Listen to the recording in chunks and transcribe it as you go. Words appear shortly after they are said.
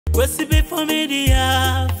SB4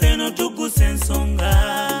 Media, Fina Tuggussa Enssonga.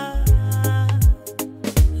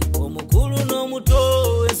 Omukulu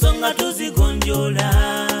n'omuto, ensonga tuzigonjola.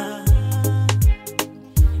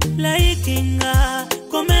 Likinga,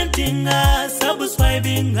 commentinga,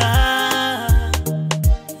 subscribinga.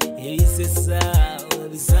 Ebisesa,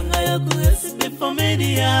 ebisanga yoku SB4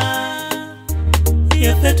 Media.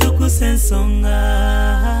 Yefe Tuggussa Enssonga.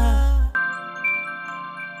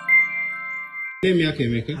 Emyaka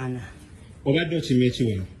emeka? Ana. Obadde okimeki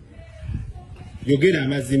wano? Yogera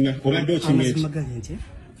amazima, obadde okimeki? Amazima ganje,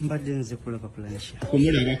 mbadde nze kulaba kulanisha.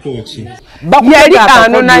 Kumulabako ki? Yali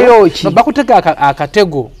ano nayo ki? Bakuteka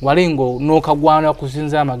akatego walingo n'okagwana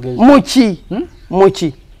kusinza amagezi.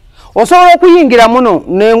 Muki. Osobola okuyingira muno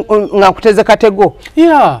nga kuteze katego.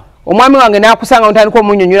 Yeah. Omwami wange nakusanga ntandika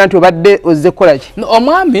omunyonyola nti obadde ozze kukola ki?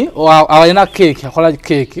 Omwami awalina cake, akola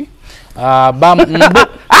cake.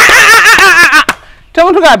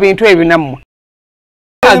 Temutuga bintu ebinamu.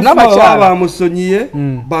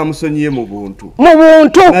 Bamusonyiye mu buntu. Mu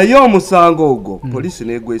buntu. Naye omusango ogwo poliisi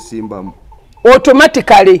negwesimbamu.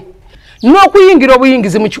 Automatically. N'okuyingira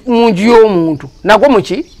obuyingizi mu nju y'omuntu. Nagwo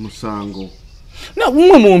muki? Musango. Na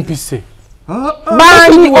mwe mumpise.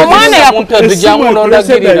 Bani omwana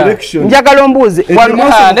yakutezangulondagirira. Njagala ombuuze.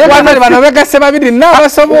 Bano begase babiri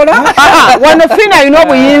n'abasobola. Wano Fina alina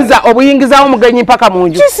obuyingizawo omugenyi mpaka mu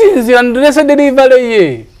nju. Kisinzira ndresa delivery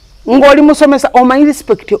ye. Ng'oli musomesa omanyi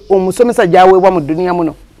respect omusomesa gyaweebwa mu dunia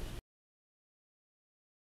muno.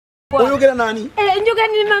 Oyogera nani? Njoga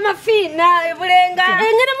ni Mama Fina bulenga.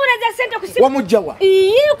 Ngene muraza sente kusimu. Wamujjawa?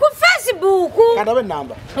 Ku Facebook. Kadabe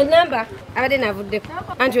namba. Namba abade navuddeko.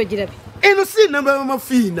 Anti ogirabe. Eno si namba ya Mama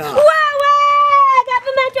Fina. Wawe!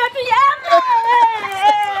 Government otuyamba.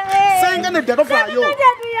 Senga ne dado fayo.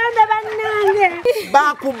 Tuyamba bannange.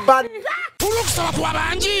 Bakubba. Kusaba kwa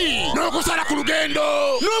banji n'okusala ku lugendo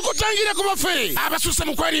n'okutangira ku bafe abasusse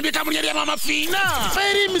mu kwerimbika mu lya Mama Fina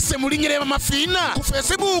ferimise mu linnya lya Mama Fina ku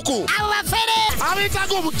Facebook abafere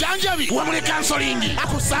abetaaga obujanjabi wamule kansolingi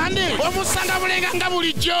akusande omusanga bulenga nga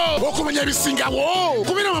bulijjo okumenya ebisingawo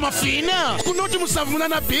kubina Mama Fina ku noti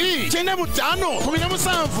 782 kyenda mutano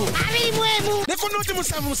 17 abimwemu ne ku noti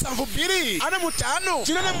 772 ana mutano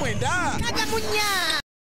kinana mwenda kaga munya.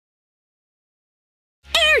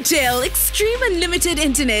 Airtel Extreme Unlimited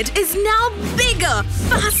Internet is now bigger,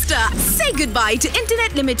 faster. Say goodbye to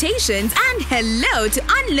internet limitations and hello to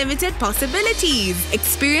unlimited possibilities.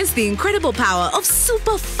 Experience the incredible power of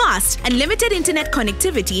super fast unlimited internet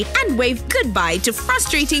connectivity and wave goodbye to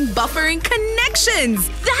frustrating buffering connections.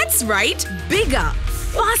 That's right, bigger,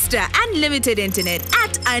 faster unlimited internet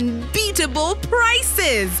at unbeatable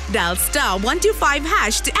prices. Dial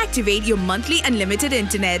 *125# to activate your monthly unlimited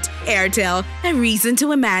internet. Airtel, a reason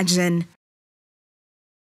to imagine.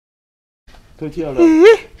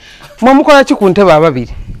 Mwamukola ki ku ntebe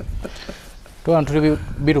ababiri? Tuwa ntuli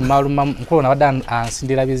biru maluma mukolo nabadde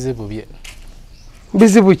ansindira bizibu bye.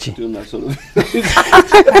 Bizibu ki?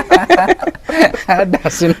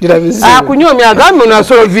 Asindira bizibu. Akunyomya agambe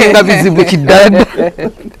unasolvinga bizibu kiddala.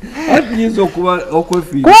 Atizo kuba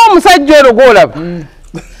okwefira. Kwa omusajja ero gwolaba.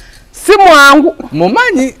 Si mwangu.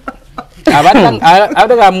 Mumanyi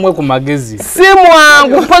abadde mwe ku magezi. Si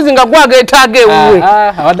mwangu mpozi nga gwageetaaga ewuwe.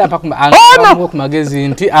 Abadde mwe ku magezi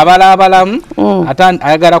nti abalamu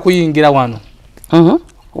ayagala kuyingira wano.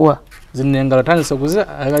 Wa. Zinengalo tandise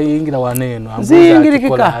kuza ayingira wano eno.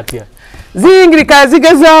 Zingirika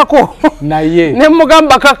zigezaako. Naye. Ne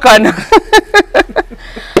mugamba kakkana.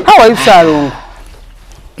 How are you, Salongo?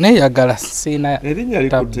 Neyagala sina erinnya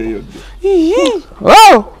likuteyo.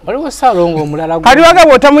 Oh, waliwo Salongo omulala gwo. Kali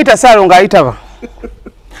wagabo otamuyita Salongo ayitaba.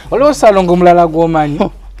 Waliwo Salongo omulala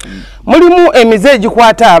gw'omanyi. Mulimu emize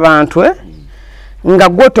egikwata abantu nga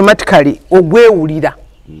gwo automatically ogwewulira.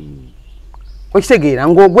 Okitegeera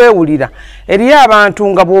ng'ogwewulira. Eriyo abantu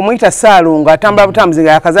nga bw'omuyita Salongo atambula butambuzi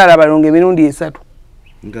nga yakazaala abalongo emirundi 3.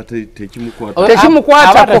 Nga tekimukwata.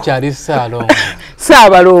 Tekimukwata ko. Kyali Salongo.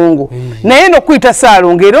 Sabalongo. Naye no kuyita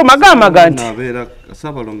Salongo era omagamaga nti.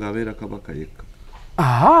 Sabalongo abeera kabaka yekka.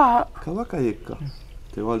 Kabaka yekka.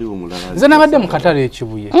 Tewali omulala. Nze nabadde mu katale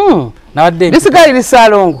ekibuye. Nabadde. Lisigaliri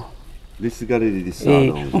Salongo. Lisigaliri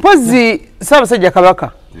Salongo. Mpozi Ssaabasajja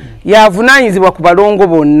Kabaka yavunaanyizibwa ku balongo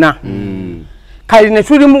bonna. Kali ne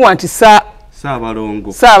tulimu wanti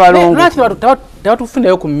Sabalongo.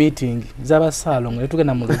 Tufundeyo ku meeting z'aba Salongo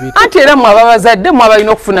netugenda mu lubiri. Anti era mwabazadde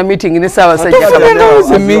mwabalina okufuna meeting ne Ssaabasajja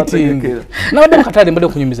Kabaka. Meeting. Nabadde mu katale mbadde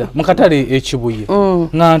okunyumiza mu katale ekibuye.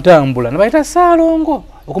 Nga ntambula nabayita Salongo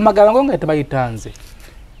okumagala ngo nga tebayitanze.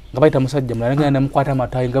 Nga bayita musajja mulala ngenda mukwata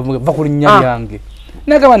matayi nga va ku linnya lyange.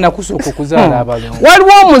 nagaba nakusooka okuzaala abalongo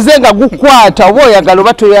waliwo omuze nga gukwata oba oyagala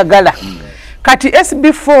oba toyagala kati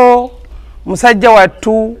SB4 musajja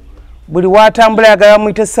wattu buli watambula yagala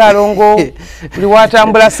muyite Saalongo buli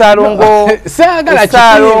watambula Saalongo saagala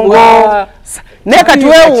Saalongo naye kati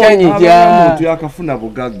weewuunye omuntu yakafuna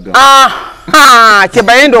bugagga kye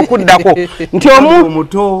bayenda okuddako nti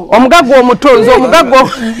omugagga omuto nze omugagga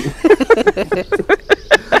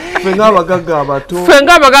fenga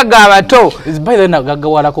abagagga abato bayire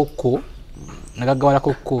nagaggawalako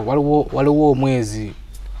waliwo omwezi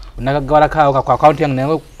nagaggawalako ku akaunti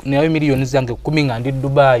yange nayo miliyoni zange 10 nga ndi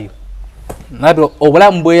Dubai nato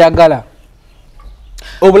obulamu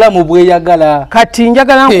bweyagala kati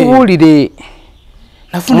njagala nkubuulire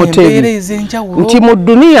nti mu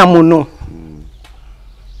duniya muno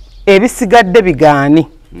ebisigadde bigaani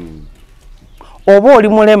oba oli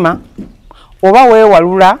mulema oba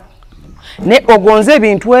weewalula ne ogonze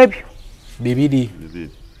ebintu ebyo bibiri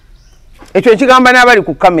ekyo nkigamba n'abali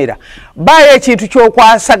ku kamera baayo ekintu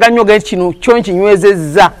ky'okwasaganya oge kino kyo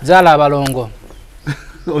nkinywezezza zaala abalongo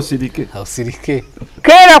osirike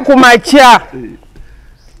keera ku makya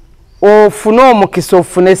ofune omukisa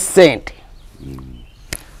ofune ssente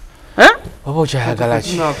oba okyayagala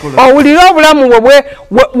ki owulire obulamu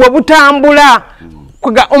we butambula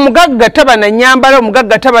omugagga taba na nyambala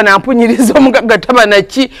omugagga taba na mpunyiriza omugagga taba na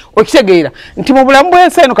ki okitegeera nti mu bulamu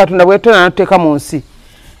bw'ensi eno Katonda bwetona natuteeka mu nsi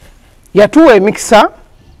yatuwa emikisa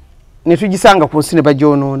ne tugisanga ku nsi ne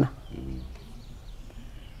bagyonoona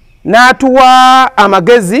n'atuwa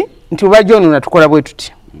amagezi nti bwebagyonoona tukola bwe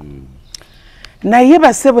tuti naye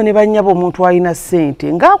basebo ne bannyaba omuntu alina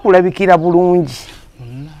ssente ng'akulabikira bulungi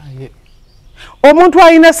omuntu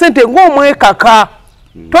alina ssente ng'omwekaka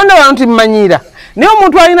tonda wano timmanyiira naye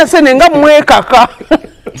omuntu alina ssente nga mwekaka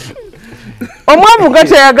omwavu nga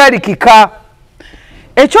teyagalikika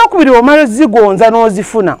ekyokubiri omala zigonza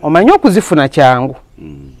n'ozifuna omanyi okuzifuna kyangu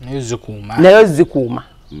naye zikuuma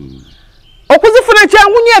okuzifuna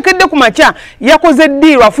kyangu nyekedde ku makya yakoze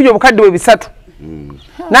eddiirwa afunye obukadde bwe 3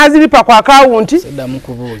 n'aziripa ku akawunti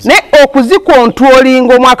naye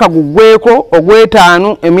okuzikontrolinga omwaka guggweko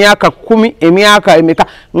ogw'etaano emyaka 10 emyaka emeka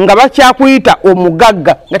nga bakyakuyita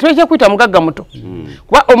omugagga nga tebakyakuyita mugagga muto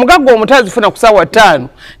kuba omugagga omuto azifuna ku ssaawa 5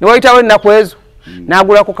 ne wayitawo ennaku ezo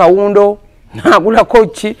n'agulako kawundo n'agulako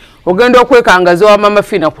ki ogenda okwekangaza wa Maama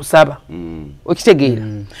Fina ku Saba okitegeera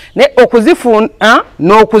naye okuzifuna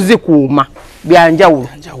n'okuzikuuma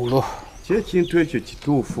byanjawulo ekintu ekyo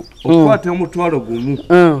kituufu okukwata omutwalo gumu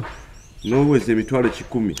n'oweza emitwalo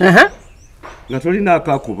 10 nga tolina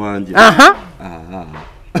akakubanja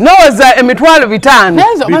n'oweza emitwalo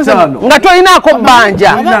 5 nga tolinaako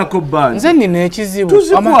bbanja nze nina ekizibu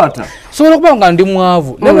tuzikwata sobola okuba nga ndi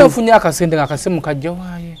mwavu naye bwefunye akasente nga akasimu kajja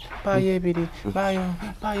waaye payo 2 payo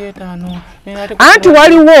 5 anti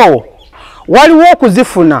waliwo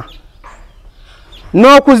okuzifuna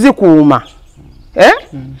n'okuzikuuma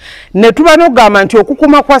ne tuba n'ogamba nti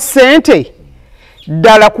okukuma kwa ssente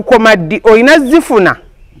ddala kukoma ddi olina zifuna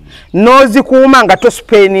n'ozikuuma nga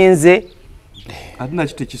tospeninze alina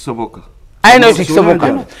kitekisoboka ayina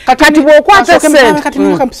tekisoboka kati bw'okwata ssente kati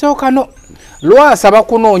nkampisookano lwasa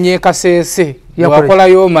bakunoonya ekaseese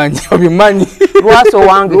wakolayo omanyi obimanyi lwaso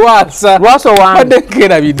wange badde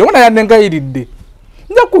nkerabidde ona yadde nkayiridde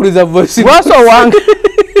nja kuwuliza voice lwaso wange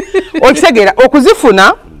okitegeera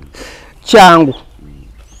okuzifuna kyangu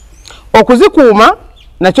okuzikuuma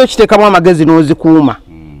nakyo kiteekamu amagezi n'ozikuuma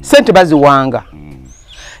ssente baziwanga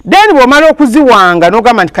then bw'omala okuziwanga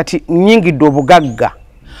n'ogamba nti kati nnyingidde obugagga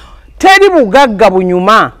teri bugagga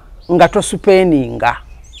bunyuma nga tosupeninga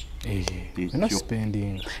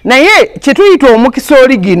naye kyetuyita omukisa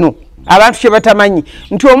oli gino abantu kye batamanyi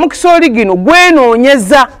nti omukisa oli gino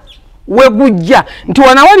gwenoonyeza we gujja nti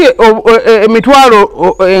wanawali emitwalo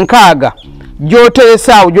 6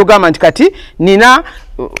 gyoteesaawo gyogamba nti kati nina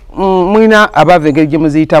mwina abava engeri gye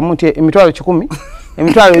muziyitamu nti emitwalo 10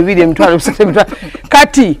 emitwalo 2 emitwalo 3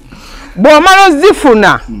 kati bw'omala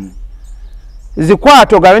ozifuna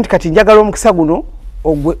zikwata ogambe nti kati njagala omukisa guno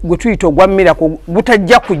gwe tuyita ogwa miracle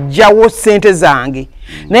butajja kujjawo ssente zange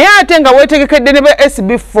naye ate nga weetegekedde ne ba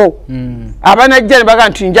SB4 abanajja ne baga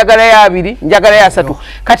nti njagala ya 2 njagala ya 3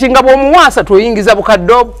 kati nga bw'omuwa 3 oyingiza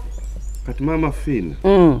bukadde obwo kati Maama Fina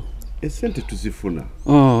essente tuzifuna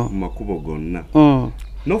mu makubo gonna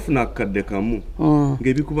nofuna akadde kamu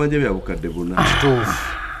ng'ebikubanja bya bukadde buna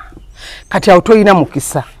kati awo toyina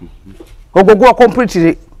mukisa ogwo gwa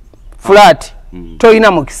completely flat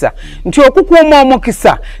toyina mukisa nti okukuuma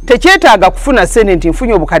omukisa tekyetaaga kufuna ssente nti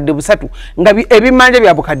nfunye obukadde 3 nga ebimanja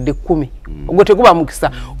bya bukadde 10 ogwo teguba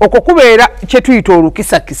mukisa okwo kubeera kye tuyita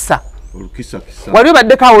olukisakisa olukisakisa wali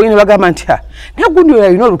baddeko awo yino bagamba nti naye gundi oyo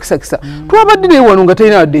alina olukisakisa twabadde naye wano nga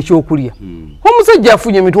talina wadde ekyokulya omusajja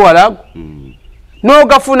afunye emitwalo ago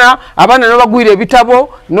n'ogafuna abaana n'obagwira ebitabo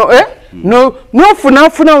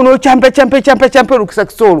n'ofunafunawo n'okyampe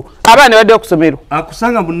olukisakisa olwo abaana baddeyo ku ssomero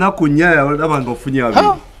akusanga mu nnaku nnya yalaba nga ofunye abiri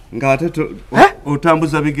ng'ate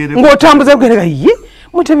otambuza bigere ng'otambuza bigere ye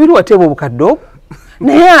mutebiru wateeba obukadde obwo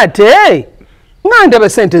naye ate nga ndaba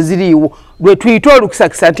sente ziriiwo lwe tuyita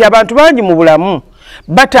olukisakisa nti abantu bangi mu bulamu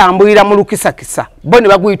batambulira mu lukisakisa bo ne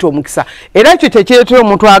baguyita omukisa era ekyo kyekireetera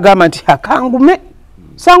omuntu agamba nti kangume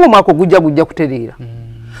sanga omwaka gujja kutereera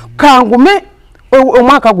kangume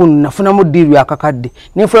omwaka guno nafunamu ddiiru yakakadde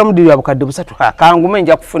nenfunamu ddiiru yabukadde busatu kangume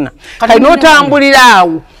nja kufuna kali n'otambulira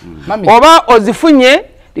awo oba ozifunye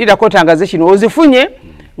liirako otangaze kino ozifunye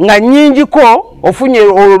nga nnyingiko ofunye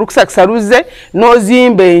olukisakisa luzze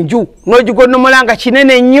n'ozimba enju n'ogigonnomola nga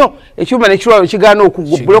kinene nnyo ekyuma nekirwalo kigaana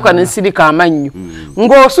okubuloka n'ensirika amannyo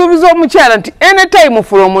ng'osuubiza omukyala nti anytime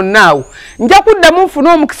from now nja kuddamu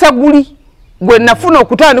nfuna omukisa guli gwe nafuna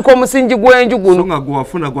okutandika omusingi gw'enju guno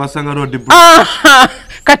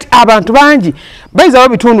kati abantu bangi bayizawo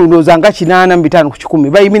bitundu ndowooza nga 8 mu 5 ku 10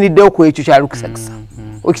 bayimiriddewo ku ekyo kya lukisakisa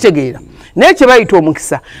okitegeera naye kye bayita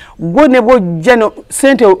omukisa gwe ne bwojja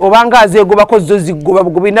sente obanga azeegobako zo zigoba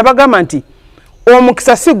bugobi nabagamba nti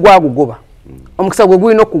omukisa si gwagugoba omukisa gwe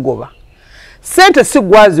gulina okugoba sente si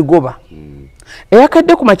gwazigoba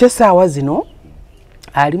eyakadde ku makya essaawa zino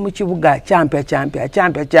ali mu kibuga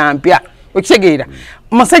kyampya okitegeera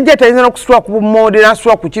musajja atayinza n'okusitula ku bumoode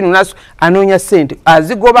n'asitula ku kino anoonya sente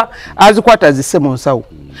azigoba azikwata azisse mu nsawo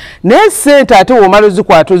naye sente ate womala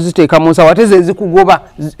ozikwata oziteeka mu nsawo ate zezikugoba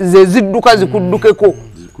zezidduka zikuddukeko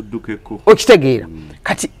okitegeera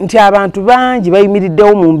kati nti abantu bangi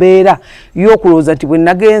bayimiriddewo mu mbeera y'okulowooza nti bwe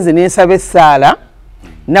nagenze n'ensaba essaala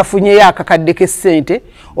nafunyeyo akakadde k'essente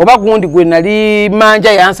oba gundi gwe nali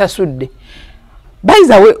manja yansasudde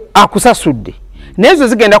bayizawe akusasudde nezo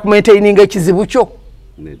zigenda ku maintaining ekizibu kyo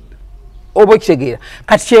obo kitegeera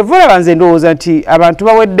kati kyevula banze ndowooza nti abantu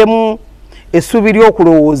baweddemu essuubi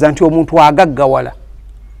ly'okulowooza nti omuntu agaggawala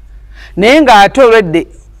naye ng'ate olwedde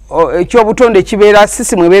ekyobutonde kibeera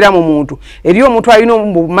sisimu ebeera mu muntu eri omuntu alina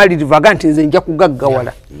obumalirivu aga nti nze nja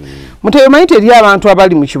kugaggawala mutebe mayite eri abantu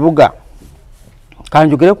abali mu kibuga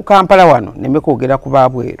kanjogere ku Kampala wano neme kwogera ku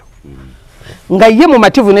baabweru nga ye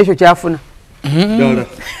mumativu n'ekyo kyafuna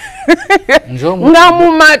nga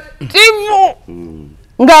mumativu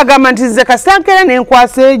ng'agamba nti nze kasankera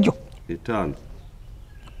nenkwasa egyo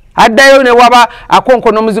addayo ne waba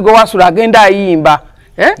akonkono omuzigo wasula agenda ayimba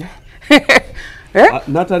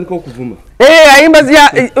natandika okuvuma ayimba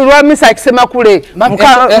lwa misa akisemakule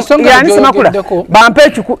yani semakula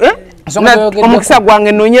bampe omukisa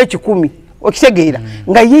gwange nonye 10 okitegeera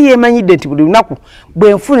nga ye yemanyidde nti buli lunaku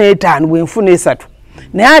bwenfuna 5 bwenfuna 3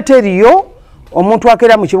 naye ate eriyo omuntu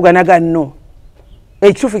akeera mu kibuga naga nno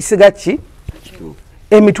ekituufu kisiga ki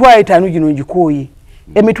emitwalo 5 gino ngikooye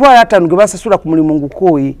emitwalo 5 ge basasula ku mulimu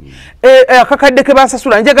ngukooye akakadde ke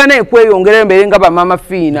basasula njagana ekweyongera mbeere nga bamaama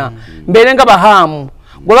Fina mbeere nga bahamu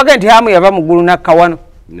gwe baga nti hamu yava mu ggulu nakka wano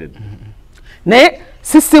naye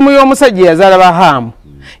sisitimu y'omusajja yazaala bahamu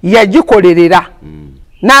yagikolerera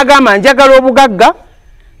n'agamba njagala obugagga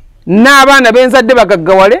n'abaana benzadde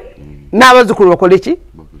bagaggawale n'abazzukulu bakole ki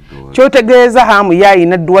kyotegeeza hamu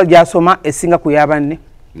yayina dduwa gyasoma esinga ku yabanne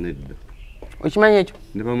okimanyi ekyo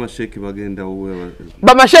ne bamasheki bagenda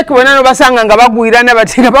bamasheki bonna nobasanga nga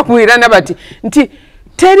bagwirana bati nti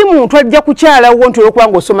teri muntu ajja kukyalawo nti olwokuba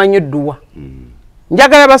nga osoma nnyo dduwa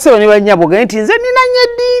njagala basebo ne banyabo nti nze ninanye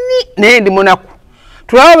eddiini naye ndi munaku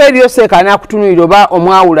tulaba oba eriyo seeka anaakutunuulira oba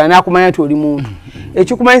omwawula anaakumanya nti oli muntu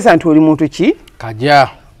ekikumanyisa nti oli muntu ki kajja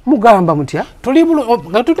mugamba mutya tuli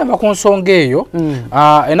nga tutamba ku nsonga eyo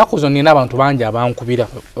ennaku zo nina abantu bangi abankubira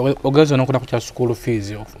ogenza nonkuna ku kya school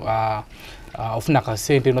fees ofuna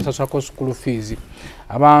kasente nosasulako school fees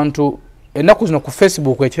abantu ennaku zino ku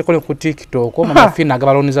Facebook ekireko ne ku TikTok Maama Fina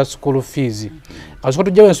agabaloniza school fees kasoko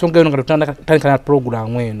tujjawo ensonga eno nga tutandika na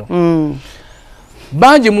program eno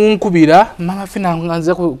bangi munkubira Maama Fina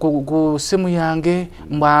nganze ku simu yange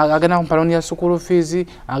agenda kumpalonia school fees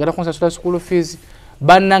agenda kunsasula school fees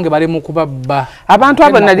bannange bali mu kubabba abantu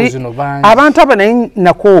abo nali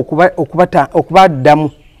nako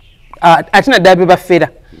okubaddamu ate naddala be bafera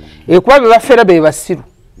kuba be bafera be basiru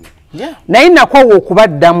naye nako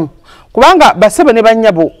okubaddamu kubanga basebe ne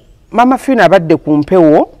bannyabo Maama Fina abadde ku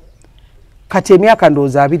mpewo kati emyaka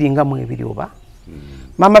ndowooza 22 oba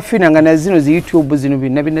Maama Fina nga na zino zi YouTube zino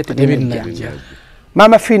binna tegeera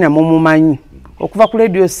Maama Fina mumumanyi okuva ku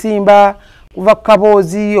Radio Simba kuva ku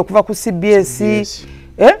Kaboozi okuva ku CBS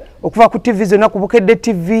okuva ku TV zonna ku Bukedde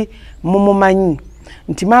TV mumumanyi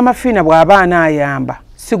nti Maama Fina bw'aba anaayamba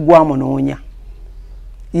si gwamunoonya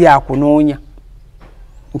yakunoonya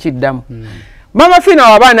nkiddamu Maama Fina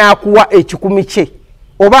waba anaakuwa ekikumi kye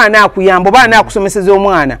oba anaakuyamba oba anaakusomeseza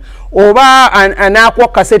omwana oba anaakuwa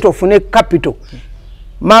kasete ofune capital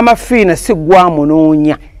Maama Fina si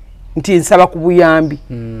gwamunoonya nti nsaba ku buyambi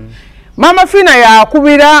Maama Fina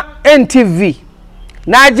yakubira NTV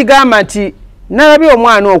n'agigamba nti nalabye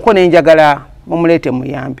omwana okwo nenjagala mumuleete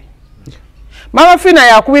muyambi Maama Fina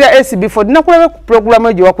yakubira SB4 nakulaba ku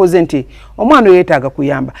programu gye wakoze nti omwana yeetaaga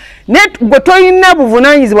kuyamba gwe toyina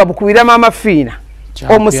buvunaanyizibwa bukubira Maama Fina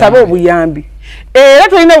omusabe obuyambi era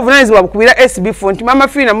toyina buvunaanyizibwa bukubira SB4 nti Maama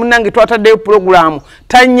Fina munnange twataddeyo programu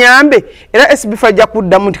tanyambe era SB4 ajja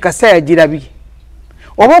kuddamu nti kasa yagirabye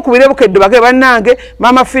oba okubire Bukedde bage bannange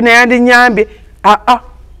Maama Fina yandinyambye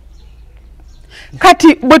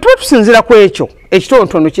kati bwe tuba tusinzira ku ekyo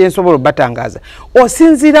ekitonotono kyensobola obatangaaza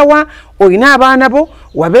osinzira wa olina abaana bo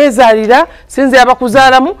wabeezaalira sinzira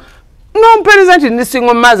bakuzaalamu n'ompeereza nti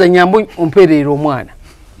ndisinga omumaaza nyambu ompeerera omwana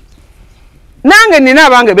nange nina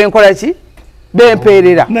abange benkola ki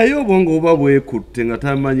bempeerera naye obwongo oba bwekutte nga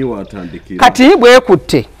tamanyi watandikira kati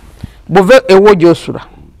bwekutte buve ewo gy'osula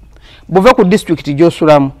buve ku disitulikiti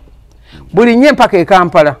gy'osulamu buli nnyo empaka e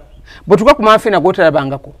Kampala bwetuka ku Maama Fina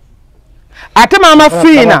gwotalabangako ate Maama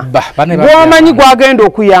Fina gwomanyi gwagenda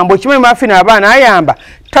okuyamba okimanyi Maama Fina abaana ayamba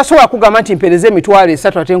tasobola kugamba nti mpereze emitwalo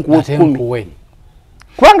 3 ate nkuwe 10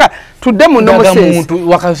 kubanga tudde mu nomusensi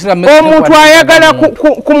omuntu ayagala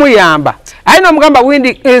kumuyamba ayina omugamba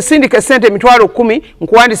sindika sente emitwalo 10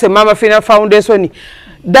 nkuwandise Maama Fina Foundation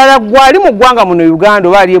ddala gwali mu ggwanga muno Uganda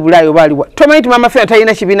oba ali ebulaayi oba aliwa tomanyi nti Maama Fina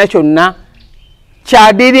talina kibiina kyonna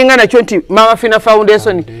kyadiringa nakyo nti Maama Fina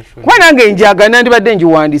Foundation kuba nange njaga nandibadde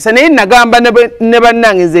njiwandiisa naye nagamba ne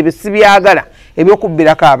bannange nze ebyo sibyagala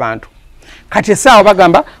ebyokubbirako abantu kati essaawa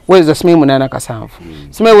bagamba weereza 887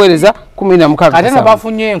 simeweereza 16 ate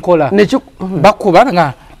nabafunye enkola bakuba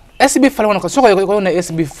nga SB4 soka na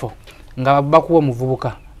SB4 nga bakuwa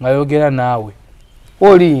omuvubuka nga yogera naawe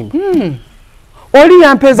oli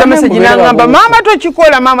yampeza message nangamba maama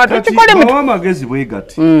tokikola maama tokikola amagezi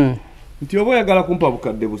bwegati nti oba oyagala kumpa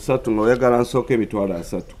bukadde 3 nga oyagala nsooka emitwalo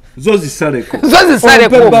 3 zozisaleko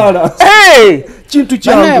kintu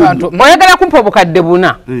kyangu oyagala kumpa obukadde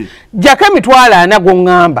 4 jjako emitwalo 4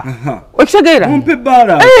 gongamba okitegeera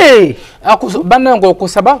bannange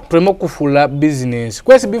okusaba tuleme okufuula bizinesi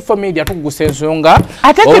ku SB4 Media Tuggussa Enssonga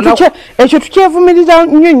ate ekyo tukyevumirira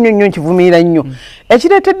nnyo nkivumirira nnyo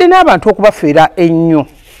ekireetedde n'abantu okubafeera ennyo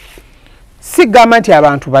sigamba nti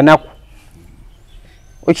abantu banaku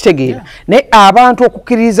okitegeera naye abantu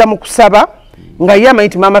okukkiririza mu kusaba nga ye amanyi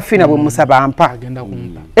nti Maama Fina bwe musaba mpa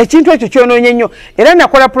ekintu ekyo kyonoonye nnyo era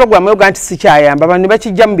nakola programu yoga nti sikyayamba abantu ne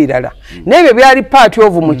bakijja mu birala naye ebyo byali paati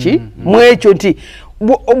ovu muki mu ekyo nti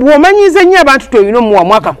bw'omanyiiza nnyo abantu toyina omuwa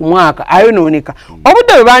mwaka ku mwaka ayonooneka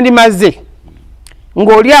obudde bwe bandimaze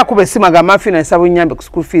ng'oli akuba essimu agamba Maama Fina nsaba onnyambe ku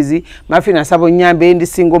school fees Maama Fina nsaba onnyambe ndi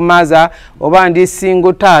single mother oba ndi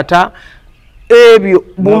single taata ebyo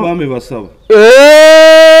n'abaami basaba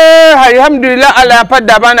alhamdulillah ala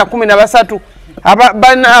ampadde abaana 13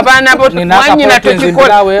 abaana bo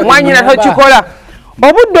mwanyina tokikola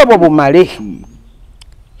obudde obwo bumale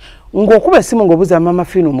ng'okuba essimu ng'obuuza Maama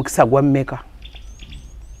Fina omukisa gwa mmeka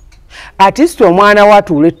artist omwana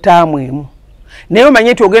watuula ettaamu emu naye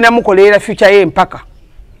omanye nti ogenda mukolerera future ye empaka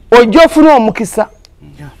ojja ofuna omukisa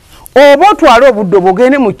oba otwale obudde obwo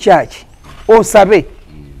ogende mu kyaki osabe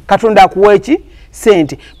Katonda akuwa eki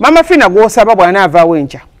sente Maama Fina gw'osaba bw'anaavaawo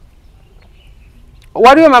enkya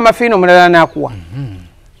waliwo Maama Fina omulala n'akuwa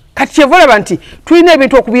kati kyevolaba nti tulina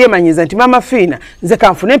ebintu okubyemanyiza nti Maama Fina nze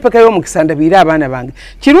kanfune empeka y'omukisa ndabiire abaana bange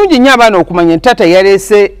kirungi nnyo abaana okumanya nti taata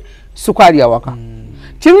yaleese sukaali awaka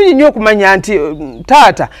kirungi nnyo okumanya nti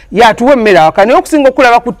taata yatuwa emmere awaka naye okusinga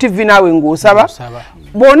okulaba ku TV naawe ng'osaba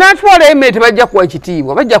bw'onaatwalayo emmere tebajja kuwa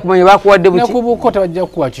kitiibwa bajja kumanya bakuwadde buki nekubuuko tebajja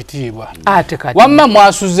kuwa kitiibwa ate kati wamma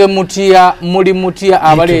mwasuze mutya muli mutya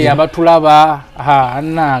abali abatulaba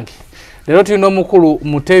annange leero tulina omukulu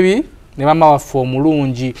Mutebi ne maama waffe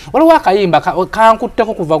omulungi waliwo akayimba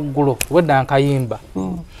kankutteko kuva ggulo wedda nkayimba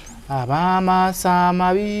abaamasa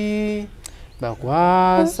amabi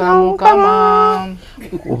bakwasa Mukama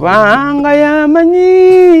kubanga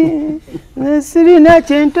yamanyi nesirina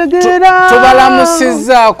kyentegeera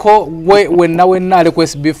tubalamusizzaako wenna ali ku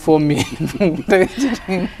SB4 Media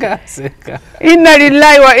inna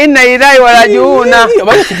lillahi wa inna ilaihi raji'un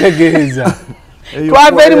bakitegeeza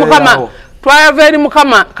twava eri Mukama twava eri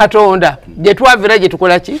Mukama Katonda gye twavira gye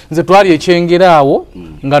tukola ki nze twali ekyengeraawo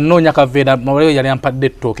nga nnoonya kaveera mawaleyo yali ampadde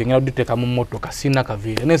ettooke ngenda diteeka mu mmotoka sina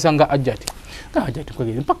kaveera nesanga ajati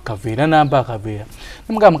kwegere mpaka kaveera namba akaveera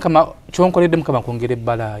nemugamba Mukama kyonkoledde Mukama kwongera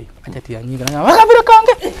ebbalaayo ajati yanyiga akaveera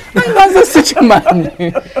kange nze sikimanyi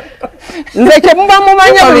nze kyemuba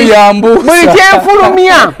mumanya buli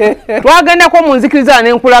kyenfulumya twagendako mu nzikiriza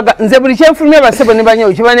nenkulaga nze buli kyenfulumya basebo ne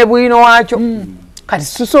banyawo kiba ne bwino waakyo kati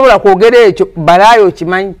tusobola kwogera ekyo balaayo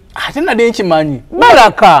okimanyi ate nadde nkimanyi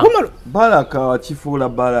balaka wakifuula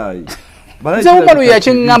balaayi nze Umaru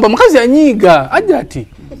yakiŋŋamba omukazi yanyiiga ajja ati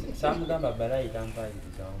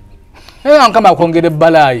era Mukama akwongera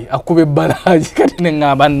ebbalaayi akuba ebbalaayi kati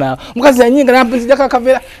neŋŋamba naawe omukazi yanyiiga nampinzijako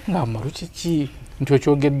akaveera nga Umaru kiki nti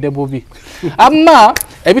okyogedde bubi amma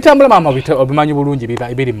ebitambula Maama obimanyi bulungi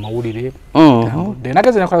ebiri mu mawulire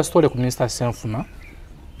nageze nakola story ku Minisita Ssenfuma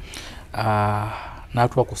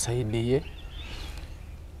n'atuwa ku sayidi ye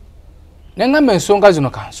neŋŋamba ensonga zino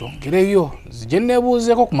kansongereyo zijje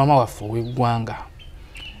neebuuzeeko ku maama waffe ow'eggwanga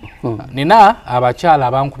nina abakyala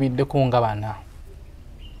abankubiddeko nga 4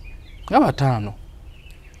 nga 5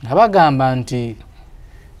 nga bagamba nti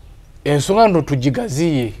ensonga nno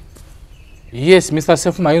tugigaziye yes Mr.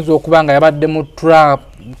 Ssenfuma ayinza okuba nga yabadde mu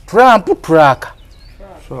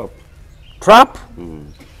trap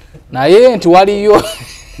naye nti waliyo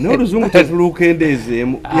n'oluzungu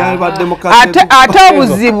tetulukendeezeemu yabadde ate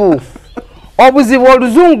obuzibu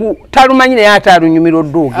oluzungu talumanyi naye ate alunyumira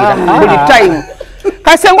odduugira buli time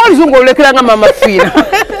kasenga oluzungu olulekeranga Maama Fina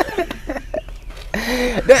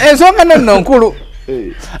ensonga nenno nkulu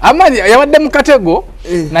amaanyi yabadde mu katego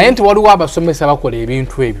naye nti waliwo abasomesa bakola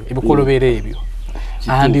ebintu ebyo ebikolobera ebyo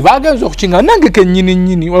andi bagenza okukinga nange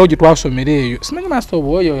kennyini waliwo gye twasomera eyo simanyi master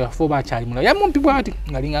obo oyo yafa oba akyali mulayo yamumpi bwati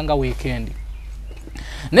ngalinganga weekend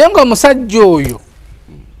naye ng'omusajja oyo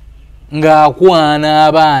ng'akwana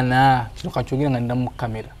abaana kino kankyogera nga nina mu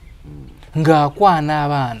kamera ng'akwana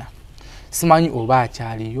abaana simanyi oba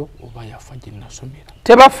akyaliyo oba yafa gye nasomera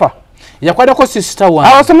tebafa yakwanako sister wange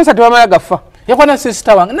abasomesa tebamala gafa yakwana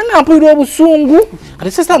sister wange nange mpulira obusungu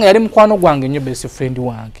ate sister wange yali mukwano gwange nnyo best friend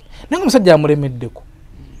wange nange omusajja yamulemeddeko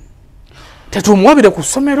tetumuwabire ku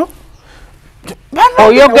ssomero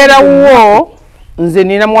oyogera wuwo nze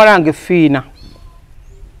nina muwala wange Fina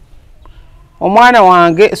omwana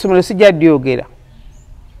wange essomero sijja ddiyogera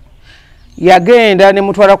yagenda ne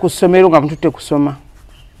mutwala ku ssomero nga mututte kusoma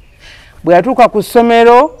bwe yatuuka ku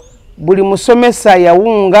ssomero buli musomesa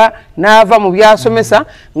yawunga n'ava mu byasomesa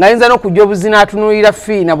ng'ayinza n'okujja obuzina atunuulira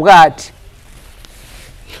Fina bw'ati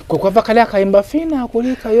kwava kali akayimba Fina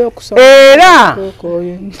akulikayo okusoma era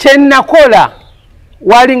kye nakola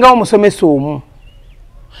walingawo omusomesa omu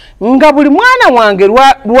nga buli mwana wange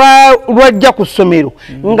lwajja ku ssomero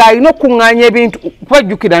ng'alina okuŋŋaanya ebintu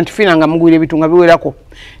kubajjukira nti Fina nga mugwira ebintu nga biwerako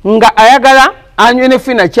nga ayagala anywe ne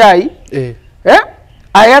Fina caayi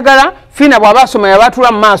ayagala Fina bw'aba asoma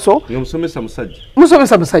yabatula mu maaso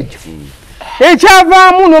musomesa musajja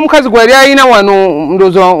ekyavaamu n'omukazi gwe yali alina wano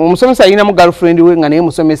ndowooza omusomesa alinamu girlfriend we nga naye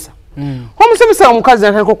musomesa omusomesa omukazi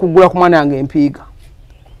natandika okugula ku mwana wange empiiga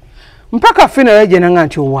mpaka Fina yajenanga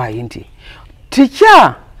nti owaayi nti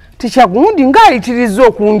tikya gundi ng'ayitiriza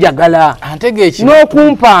okunjagala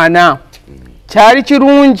n'okumpaana kyali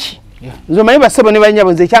kirungi nze omanyi basebo ne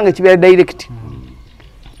bannyabo nze ekyange kibeera direct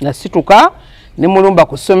nasituka ne mulumba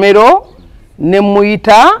ku ssomero ne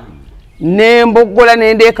muyita ne mboggola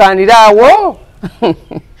ne ndeekaanira awo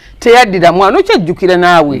teyaddira mwana okyajjukira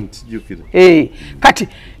naawe kati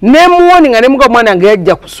ne muwoni nga ne muga mwana nga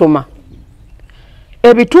yajja kusoma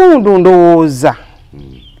ebitundu ndowooza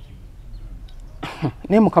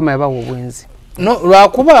ne Mukama yabawa obwenzi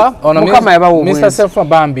lwakuba Mr. Ssenfuma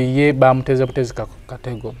bambi ye bamuteze butezi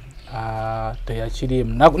katego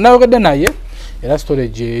teyakirimu nayogedde naye era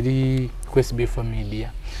storage eri ku SB4 Media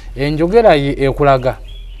enjogera ye ekulaga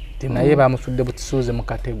ti naye bamusudde butisuuze mu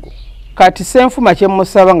katego kati Ssenfuma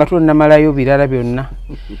kyemusaba nga tulonamalayo birala byonna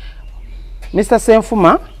Mr.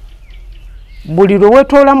 Ssenfuma buli lwe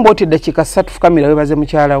weetoolamu bw'oti eddakiika 3 fukamira weebaze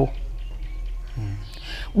mukyalawo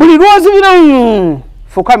buli lwozibira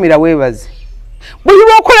fukamira weebaze buli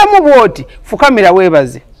lwokolamu bw'oti fukamira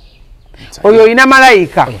weebaze oyo olina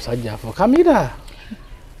malayika omusajja afukamira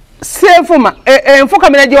Ssenfuma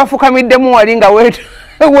enfukamira gye wafukamiddemu wali nga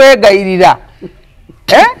weegayirira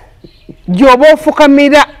gy'oba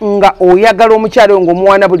ofukamira nga oyagala omukyala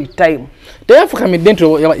ng'omuwaana buli time teyafukamidde nti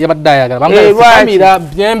yabadde ayagala bamufukamira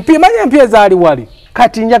manya empi ezaali wali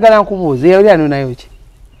kati njagala nkubuuza yali anonayo ki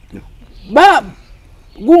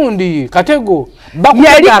gundi katego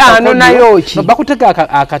yali anonayo ki bakutega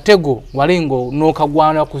akatego wali ngo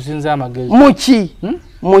n'okagwana kusinza amagezi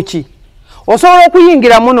muki osobola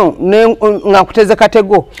okuyingira muno nga kuteze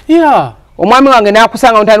katego omwami wange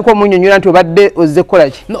nakusanga ntandika omunyonyola nti obadde ozze kukola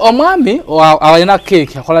ki omwami alina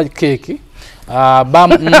keeki akola keeki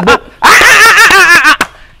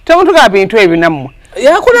temutugamba bintu ebyo nammwe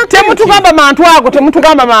temutugamba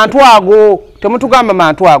mantu ago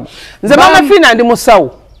nze Maama Fina ndi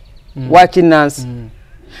musawo wa Kinnansi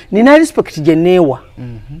nina respect gye neewa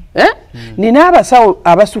nina abasawo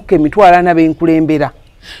abasukka emitwalo 4 benkulembera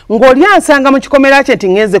ng'oli ansanga mu kikomera kye nti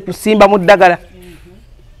ngenze kusimba mu ddagala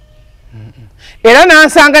era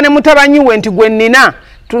nansanga ne mutabanyi we nti gwe nnina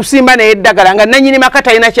tusimba naye eddagala nga nannyini maka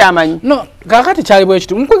talina kyamanyi kakati kyali bwe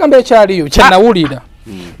kitu nkugamba ekyaliyo kyenawulira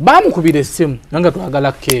bamukubira essimu nanga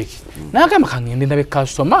twagala keeki nagamba kangende ndabe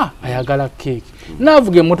kasitoma ayagala keeki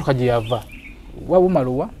naavuga emmotoka gye yava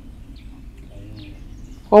wabumaluwa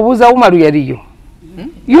obuuza Wumalu yaliyo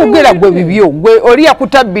yogera gwe bibyo gwe oli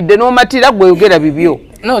yakutabbidde n'omatira gwe yogera bibyo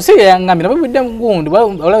no si yangambye nabudde mugundi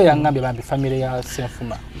wala yangambye bambi family ya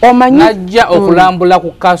Ssenfuma omanyi najja okulambula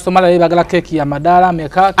ku customer la bagala keki ya madala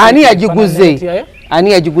meka ani yagiguze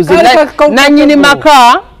nannyini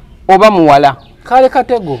maka oba muwala kale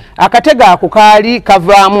katego akatego ako kaali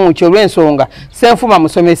kavaamu kyo lw'ensonga Ssenfuma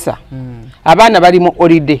musomesa abaana bali mu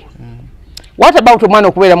holiday what about omwana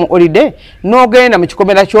okubeera mu holiday n'ogenda mu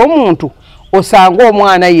kikomera ky'omuntu osanga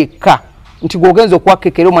omwana yekka nti gwogenza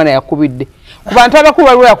okuwakekera omwana yakubidde ku bantu abakulu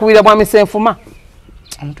waliwo yakubira mwami Ssenfuma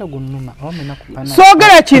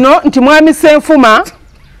soogera kino nti mwami Ssenfuma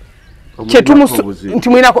nti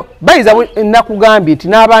mwinako bayiza nakugambye nti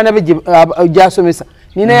n'abaana be gy'asomesa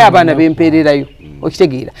ninayo abaana bempeererayo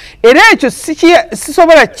okitegeera era ekyo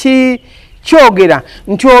sisobola kyogera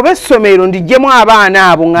nti oba essomero ndigyemu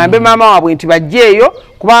abaana abo ngambe maama waabwe nti bajjeeyo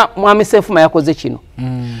kuba mwami Ssenfuma yakoze kino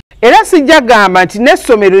era sijja gamba nti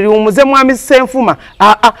n'essomero liwumuze mwami Ssenfuma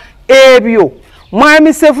ebyo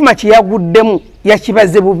mwami Ssenfuma kyeyaguddemu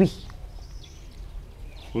yakibaze bubi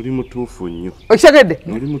oli mutuufu nnyo okitegedde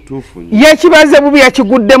oli mutuufu nnyo yakibaze bubi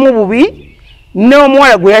yakiguddemu bubi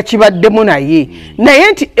n'omuwala gwe yakibaddemu naye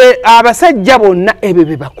nti abasajja bonna ebyo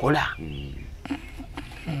bye bakola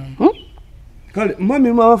kale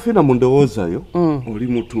mami Maama Fina mu ndowoozayo oli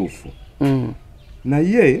mutuufu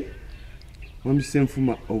naye mwami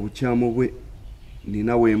Ssenfuma obukyamu bwe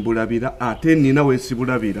nina wembulabira ate nina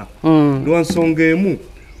wesibulabira lwa nsonga emu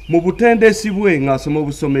mu butendeesi bwe ng'asoma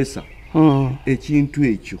obusomesa ekintu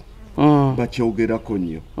ekyo bakyogerako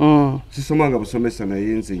nnyo sisomanga busomesa naye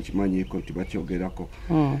nze nkimanyiiko nti bakyogerako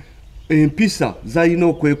empisa zalina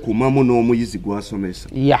okwekuumamu n'omuyizi gw'asomesa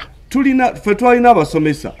ffe twalina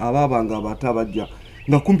abasomesa abaabanga abato abajja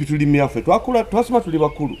nga kumpi tuli myaffe twasoma tuli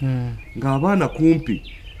bakulu ng'abaana kumpi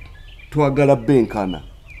twagala benkana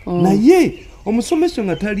naye omusomesa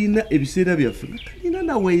nga talina ebiseera byaffe nga talina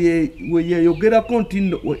naweyeyogerako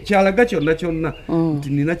nti kyalaga kyonna nti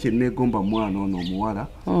nina kyenneegomba mwana ono omuwala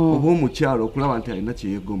oba omukyalo okulaba nti alina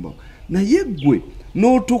kyeyegombamu naye gwe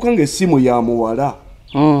n'otuuka ng'essimu ya muwala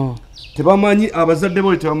tebamanyi abazadde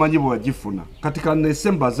boli tebamanyi bwe wagifuna kati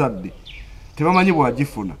kanese mbazadde tebamanyi bwe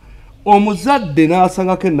wagifuna omuzadde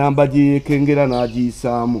n'asangako enamba gye yeekengera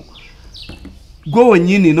n'agiyisaamu gwe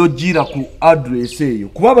wennyini n'oggira ku adresi eyo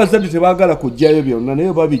kuba abazadde tebaagala kujjayo byonna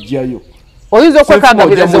naye babijjayo oyinza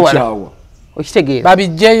okwekangabiraze wala okitegeera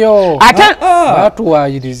babijjayo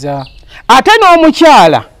batuwaayiriza ate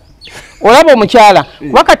n'omukyala olaba omukyala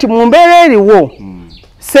kuba kati mu mbeera eriwo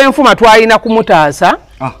Ssenfuma twalina kumutaasa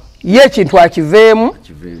ye ekintu akiveemu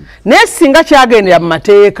naye singa kyagendera mu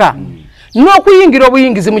mateeka n'okuyingira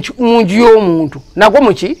obuyingizi mu nju y'omuntu nagwo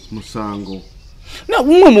muki musango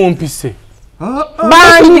mmwe mumpise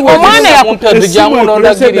bani omwana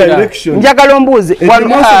njagala ombuuze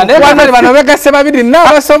bano begase babiri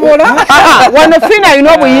n'abasobola wano Fina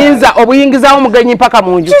alina obuyingizawo omugenyi mpaka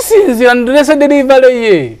mu nju kisinzira ndrese delivery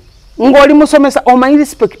ye ng'oli musomesa omanyi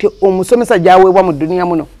respect omusomesa gyaweebwa mu duniya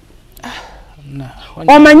muno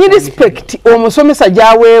omanyi respect omusomesa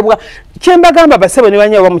gyaweebwa kyembagamba basebe ne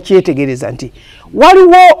banyawa mukyetegereza nti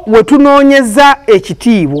waliwo wetunoonyeza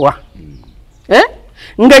ekitiibwa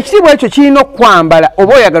nga ekitiibwa ekyo kirina okwambala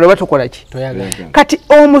oba oyagala oba tokola ki kati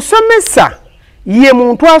omusomesa ye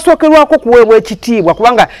muntu asookerwako kuweebwa ekitiibwa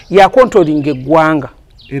kubanga yakontrolinga eggwanga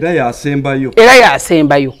era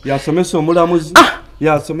yasembayo yasomesa omulamuzi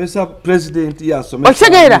yasomesa president yasomesa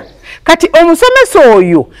okitegeera kati omusomesa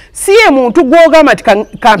oyo si ye muntu gwogamba nti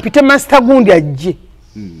kampite master gundi ajje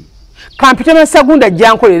kampite master gundi ajje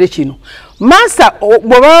ankolere kino master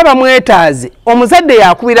bwe baba bamwetaaze omuzadde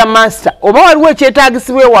yakubira master oba waliwo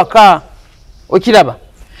ekyetaagisibwa ewaka okiraba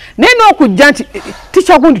naye n'okujja nti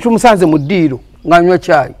ticca gundi tumusanze mu ddiiro ng'anywa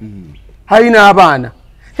caayi alina abaana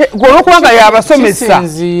golo kubanga yabasomesa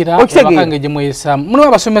okitegenge gye mwesa muno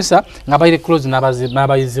abasomesa nga bali close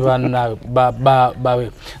n'abayizi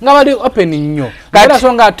bawe nga bali open nnyo era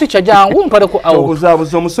so nga teacher jangu mpale ku out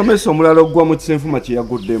okuzabuza omusomesa omulala ogwa mu Ssenfuma kye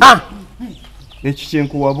yaguddemu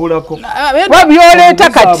ekikyenkuwabulako wabyoleeta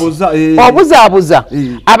kati obuzaabuza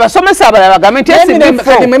abasomesa abalala bagambe nti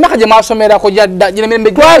SB4 emyaka gye mwasomerako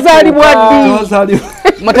twazaalibwa ddi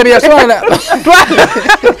Mutebi yaswana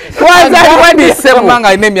twazaalibwa ddi semanga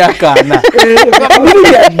alina emyaka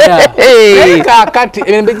 4 kakati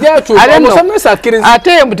emirembe gyacu omusomesa akkiriza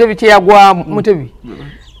ate Mutebi kyeyagwamu Mutebi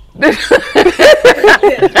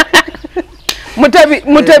Mutebi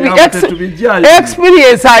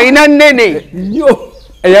experience ayina nene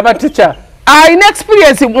eyaba teacher ayina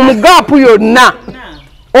experience mu gap yonna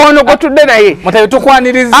ono gotudde naye Mutebi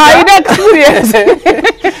tukwaniriza ayina experience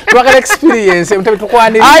twagala experience Mutebi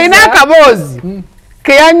tukwaniriza ayina akaboozi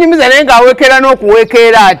keyanyumiza naye ng'aweekera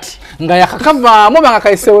n'okuweekera ati nga yakakavaamu banga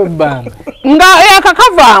kayisewo ebbanga nga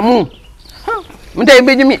yakakavaamu Mutebi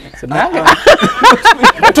binyumye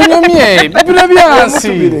tunyumye bibino byansi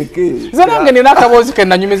nze nange nina akaboozi ke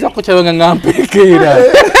nanyumiza ku kyawe nga mpekeera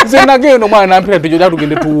nze nagenda omwana nampira tujoja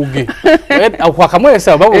tugende tuwuge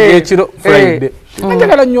akamwesa babuga ekiro Friday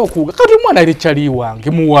njagala nnyo okuwuga kati omwana ali kyali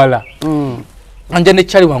wange muwala anja ne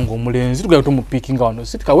kyali wange omulenzi tugenda tumupiikinga wano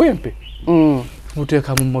sitikawempe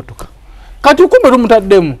muteeka mu mmotoka kati kumbe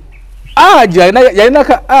tumutaddemu aja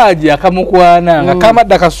yalinaka aja akamukwana nga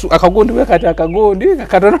kamadda akagondi we kati akagondi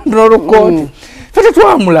katono n'olukooti fete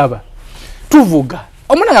twamulaba tuvuga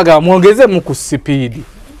omwana nga mwongeze mu ku speed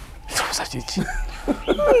sosa chichi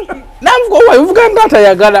namvuga owa uvuga ngata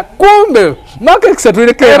yagala kumbe market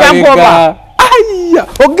tulikera nga ayya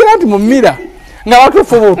ogera nti mumira nga watu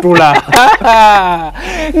fubutula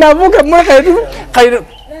navuga mwaka kairo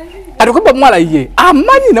alikuba mwala ye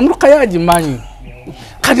amanyi na mtu kayaji manyi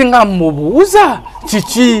kati nga mubuuza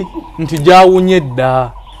kiki nti jawunye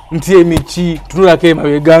dda nti emiki tunulako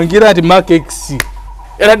emabegangira nti makex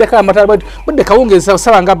era deka amatala budde kawungeza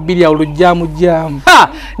sala nga 2 olujjamu jamu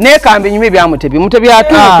nekambi nyumi bya Mutebi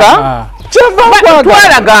atuuka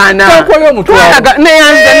twalagaana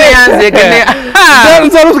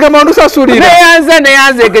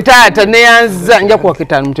neyanze getaata neyanza nja kuwa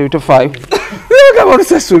kitano Mutebi tofaayo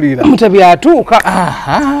Mutebi atuuka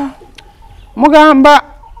mugamba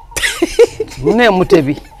ne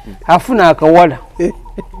Mutebi afuna akawala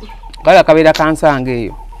kala kabera kansanga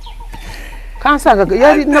eyo kansanga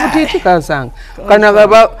yali nabutiti kansanga kana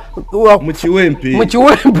baba mukiwempe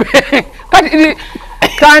kati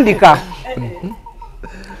kandika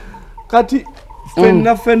kati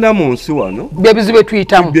fenna munsi wano bye bizibe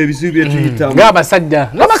tuyitamu nga basajja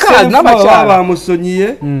n'abakazi n'abakyala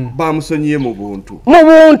bamusonyiye mu buntu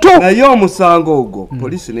naye omusango ogwo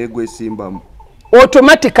polisi negwesimbamu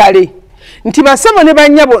automatically nti basebo ne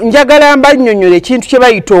banyabo njagala mbanyonyole ekintu kye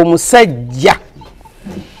bayita omusajja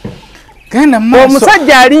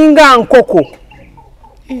omusajja alinga nkoko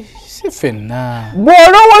sifenna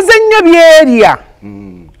bw'olowooza ennyo byerya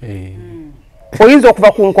oyinza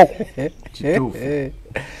okuva ku nkoko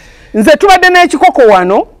nze tubadde n'ekikoko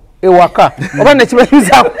wano ewaka oba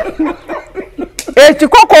nekibayuzaako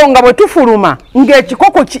ekikoko nga bwe tufuluma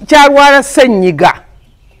ng'ekikoko kyalwala ssenyiga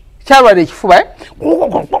kyalwala ekifuba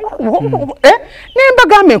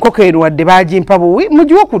nembagamba enkoko erwadde bagimpa buwi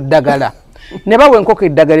mugiwe ku ddagala ne bawa enkoko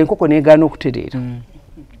eddagala enkoko negaana okutereera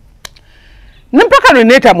nempaka lwe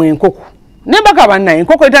neetamu enkoko nembaga bannaye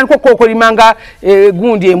enkoko etandika okukokolimanga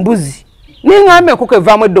gundi embuzi nengamba enkoko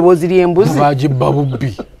evaamu eddoboozi ly'embuzi bagibba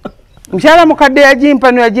bubbi mukyala mukadde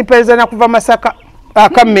yagimpa noyagimpeereza nakuva Masaka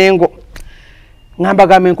akammengo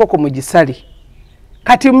ngambagamba enkoko mugisale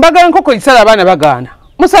kati mbaga enkoko gisale abaana bagaana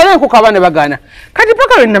musale enkoko abaana bagaana kati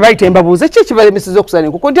paka lwe nabayita embabuuza ki ekibalemeseza okusala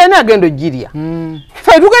enkoko nti ani agenda ogirya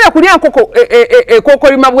fe tugenda kulya nkoko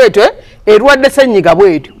ekokolima bwetyo erwadde ssenyiga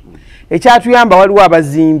bwetyo ekyatuyamba waliwo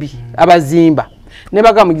abazimba ne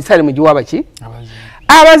baga mugisale mugiwa baki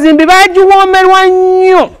abazimbi bagiwoomerwa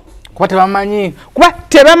nnyo kuba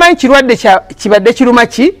tebamanyi kirwadde kibadde kiruma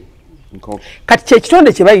ki kati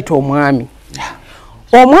kyekitonde kye bayita omwami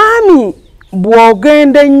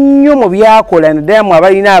bw'ogenda nnyo mu byakola naddala mu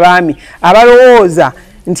abalina abaami abalowooza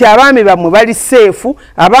nti abaami bammwe bali seefu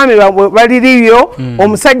abaami bammwe baliriyo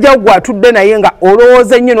omusajja gwe atudde naye nga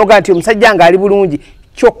olowooza nnyo noga nti omusajja nga ali bulungi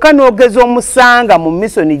kyokka n'ogeza omusanga mu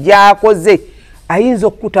misoni gy'akoze ayinza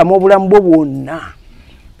okukutamu obulamu bwo bwonna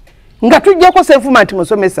nga tujjako Ssenfuma nti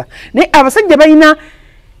musomesa naye abasajja balina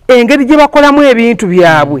engeri gye bakolamu ebintu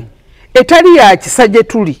byabwe etali ya kisa gye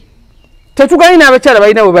tuli tetugali n'abakyala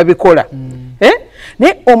balina bwe babikola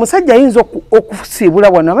naye omusajja ayinza okusiibula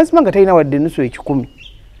wano amazima nga talina wadde ennusu 10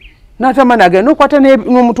 natamana agenda nokwata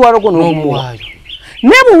n'omutwalo gwo n'omuwaayo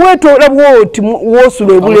ne buweetoola bwoti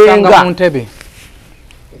woosula ebulenga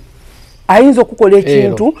ayinza okukola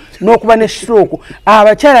ekintu n'okuba ne stroke.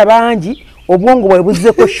 Abakyala bangi obwongo bwe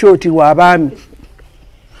buzzeko shoti lw'abaami.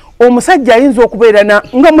 Omusajja ayinza okubeera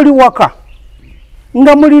nga muli waka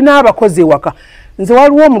nga muli n'abakozi waka. Nze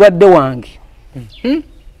waliwo omulwadde wange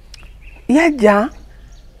yajja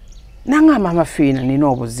nangamba amafiina nina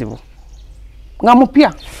obuzibu nga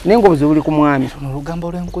mupya naye ng'obuzibu buli ku mwami.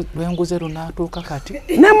 Olugambo lw'enguze lunaatuuka kati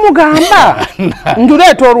nemugamba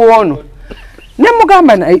nduleeta olwono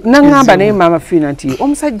nemugamba nangamba naye maama Fina nti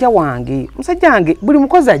omusajja wange buli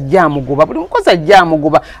mukozi ajja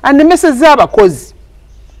amugoba anemeseza abakozi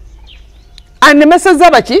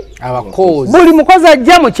anemeseza baki abakozi buli mukozi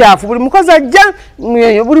ajja mukyafu buli mukozi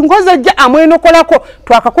ajja amwenokolako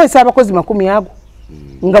twakakozesa abakozi 10 ago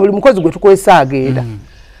nga buli mukozi gwe tukozesa agenda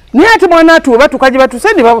naye ate mwana atuwe batukaje batuse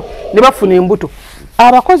ne bafuna embuto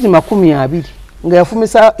abakozi 20 nga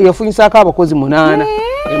yafunyisaako abakozi 8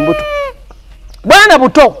 embuto bwana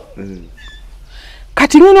buto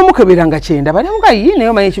kati ngeno mukebera nga 9 bali nga yine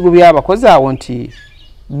nayo manyi ekigo by'abakozi awo nti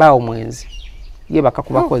bawo mwenzi ye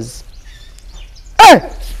bakakubakozi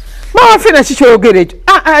Maama Fina kikyogera ekyo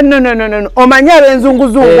no omanya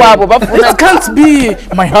ab'enzunguzungu abo bafuna it can't be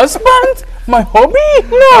my husband my hobby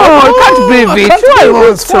no I can't believe it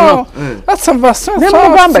that's some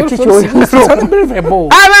nemugamba kikyo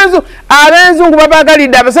ab'enzungu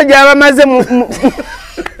babagalidde abasajja abamaze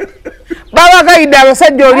babagalidde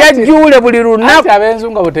abasajja oli ajjuule buli lunaku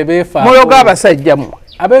ab'enzungu abo tebeefaako muloga abasajja mu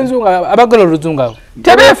ab'enzungu abagala oluzungu abo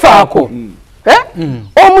tebeefaako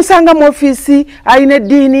omusanga mu office ayina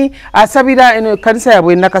eddiini asabira eno kanisa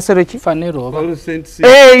yabwe nakasero kifanero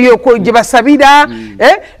eyo gye basabira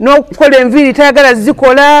n'okukola enviiri tayagala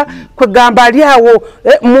zikola kwegamba ali awo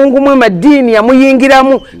mungu mwe maddiini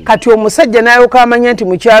yamuyingiramu kati omusajja n'ayoka amanya nti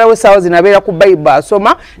mukyala we saawa zino abeera ku Bayibuli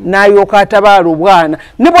asoma n'ayoka atabaala obwana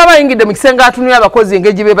ne bw'aba ayingidde mu kisenge atunula abakozi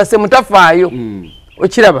engeri beebase mutafaayo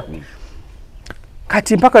okiraba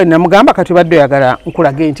kati mpaka namugamba kati badde oyagala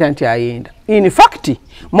nkulage nti ayenda in fact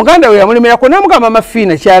muganda we yamulemerako namugamba Maama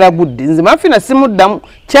Fina kyalagudde nze Maama Fina simuddamu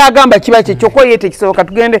kyagamba kiba kye kyokko ye tekisoboka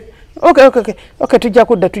tugende okay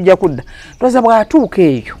tujja kudda toza bwatuuka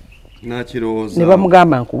eyo nakirowooza ne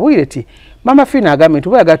bamugamba nkubwire ti Maama Fina agambe nti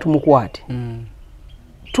bweyaga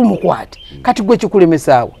tumukwate kati gwe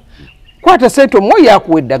kikulemesaawo kwata sente omwoyo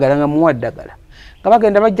yakuwa eddagala nga muwa ddagala nga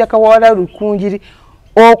bagenda bajja kawala lukunjiri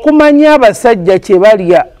okumanya abasajja kye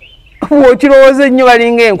balya wokirowooza ennyo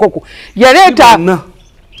balinga enkoko yaleeta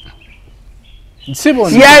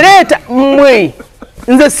mmwe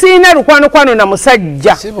nze siina lukwanokwano na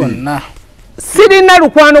musajja sirina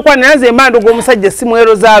lukwanokwano naye nze embando g'omusajja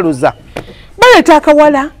simwerozaaluza baleeta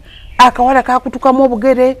akawala kakutukamu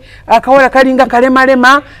obugere akawala kalinga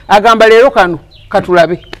kalemalema agamba leero kano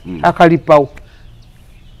katulabe akalipawo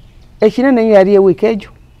ekinene nyo yali ewiiki egyo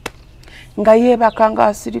nga yebaka nga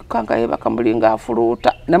asirika nga yebaka mulinga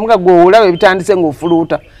afuluuta namuga gwe olaba ebitandise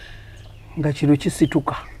ng'ofuluuta nga kiro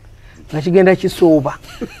kisituka nga kigenda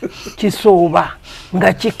kisooba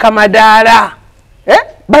nga kikka madaala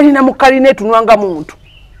balina mu kalina etunula nga muntu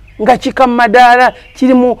nga kikka mu madaala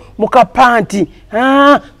kiri mu kapanti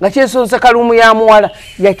nga kyesonse kalumu ya muwala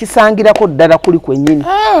yakisangirako ddala kuli kwennyini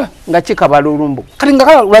nga kikabala olumbu kati nga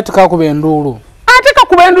kala lwati kakuba enduulu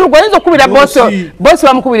kuba endulu gwenza okubira bosi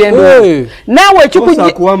bamukubira endulu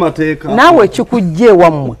naawe ekikujja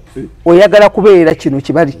ewammwe oyagala kubeera kino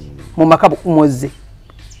kibali mu maka moze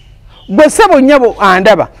gwe ssebo nnyabo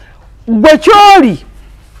andaba gwe kyoli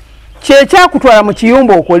kyekyakutwala mu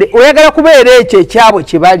kiyumba okole oyagala kubeera ekyo ekyabwe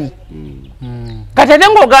kibali kati ate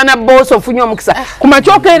ng'ogaana boosi ofunye omukisa ku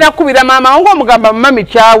makya okeera kubira maama ng'omugamba mami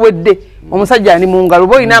kyawedde omusajja ani mu ngalo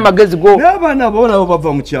boyina amagezi go n'abaana bo nabo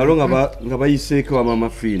bava mu kyalo nga bayiseeko wa Maama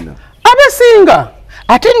Fina abasinga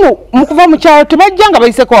ate nno mu kuva mu kyalo tebajja nga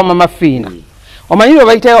bayiseeko wa Maama Fina omanyi bwe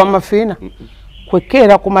bayitayo wa Maama Fina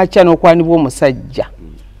kwekeera ku makya n'okwanibwa omusajja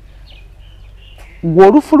gwe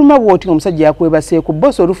olufuluma bw'oti omusajja yakwebaseeko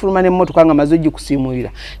bosi olufuluma n'emmotoka nga maze ogikusiimulira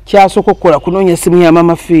kyasooka okukola kunoonya essimu ya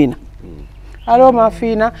Maama Fina alo Maama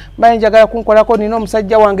Fina mbaye njagala kunkolako nina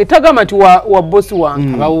omusajja wange tagama nti wa bosi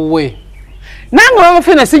wange bawuwe nange Maama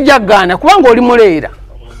Fina sijja kugaana kubanga oli muleera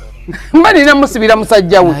mba nina musibira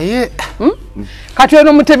musajja we kati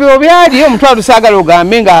ono mutebi obyali omutwalo saagala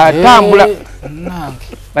ogambe nga atambula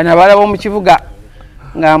bano abala b'omu kibuga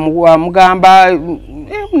nga mugamba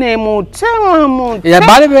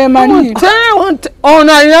yabale bemanyi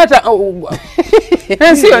ono alinata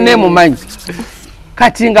ensi yonna emumanyi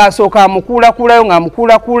kati ng'asooka amukuulakuulayo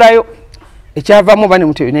ng'amukuulakuulayo ekyavamu bane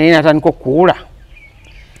mutebi naye natandika okukuula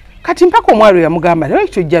kati mpaka omwalo yamugamba lero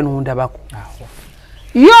ekyo nondabako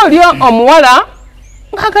yo olyo omuwala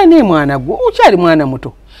ng'agane mwana gwe ukyali mwana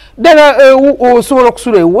muto ddala osobola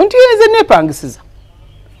okusula ewo nti nze neepangisiza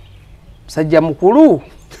musajja mukulu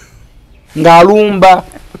ng'alumba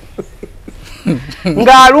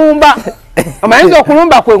amayinza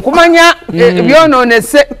okulumba kwe nkumanya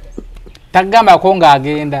byonoonese tagambako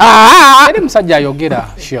ng'agenda eri musajja ayogera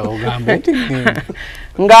ogambe nti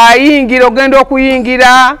ng'ayingira ogenda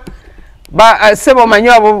okuyingira sebo omanyi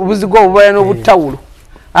obuzigo obubala n'obutawulo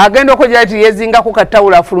agenda okujja ti yezingako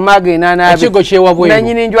katawulo afuluma agenda ekigo kyewabweru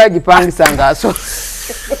nanyini nju agipangisa ng'aso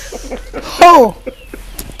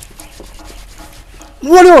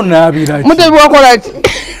wali onaabira ki mutebi wakola ki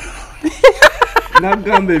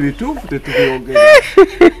nagamba ebituufu tetubyogera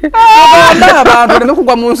abantu oleme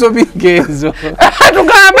kugwa mu nsobi ng'ezo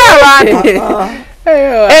tugambe abantu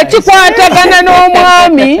ekikwatagana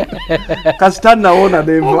n'omwami kasita nawona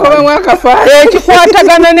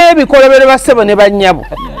ekikwatagana n'ebikolobero bassebo ne bannyabo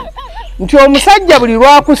nti omusajja buli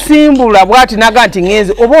lwakusimbula bw'ati naga nti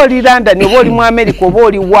ngenze oba oli London oba oli mu America oba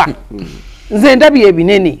oli wa nze ndabye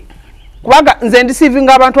ebinene kubaga nze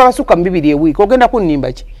ndisiivinga abantu abasukka mu 2 ewiiki ogenda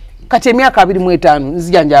kunnimba ki kati emyaka 25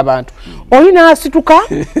 nzijanja abantu oli n'asituka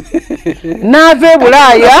n'ava e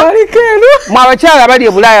Bulaaya mu abakyala bali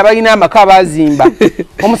e Bulaaya balina amaka bazimba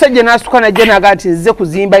omusajja n'asituka najja naga nti nze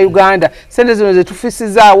kuzimba Uganda sente zino ze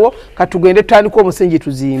tufisizaawo katugende tutandika omusingi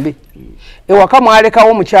tuzimbe ewaka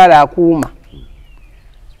mwalekawo omukyala akuuma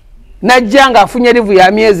najja ng'afunye livu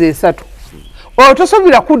ya myezi 3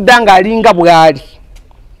 otosobira kudda ng'alinga bwali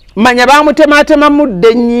manya bamutematema mudde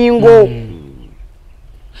ennyingo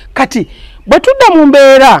kati bwe tudda mu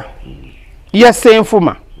mbeera ya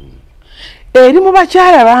Ssenfuma eri mu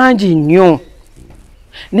bakyala bangi nnyo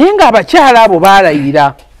naye ng'abakyala abo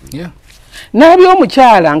baalayira n'aby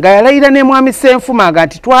omukyala nga yalayira ne mwami Ssenfuma nga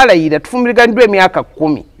nti twalayira tufumiriganiddwa emyaka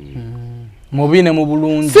 10 mubi ne mu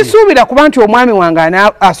bulungi sisuubira kuba nti omwami wange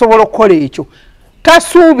asobola okukola ekyo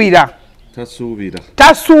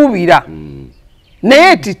tasuubira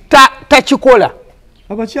naye ti takikola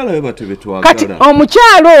abakyala be batebe twagala kati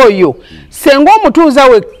omukyala oyo senga omutuuza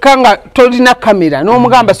wekka nga tolina kamera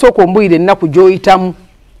n'omugamba sooka ombulire ennaku gy'oyitamu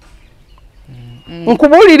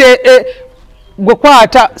nkubuulire gwe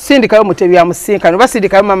kwata sindikayo mutebi ya musinkano oba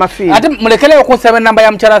sindikayo Maama Fina ate mulekereyo okunsaba ennamba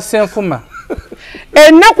ya mukyala Ssenfuma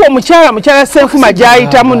ennaku mukyala Ssenfuma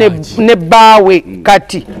gy'ayitamu ne bbaawe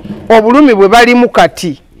kati obulumi bwe balimu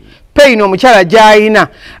kati peyino omukyala gy'ayina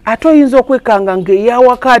ate oyinza okwekanga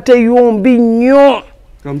ng'eyawaka ate yumbi nnyo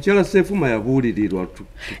kamukyala Ssenfuma yabuulirirwa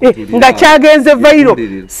nga kyagenze vairo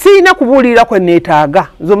siina kubuulirira kwe neetaaga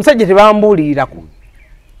nze omusajja tebambuulirirako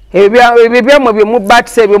ebyo byamwe bye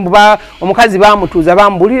mubatisa ebyo omukazi bamutuuza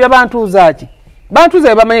bambuulirira bantuuza ki bantuuza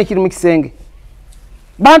bye bamanyi ekiri mu kisenge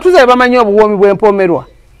bantuuza bye bamanyi obuwoomi bw'empomerwa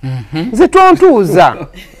nze tontuuza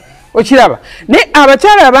okiraba naye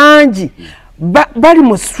abakyala bangi bali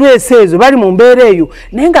mu stress ezo bali mu mbeera eyo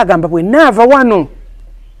naye ng'agamba bwe naava wano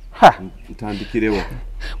ntandikirewa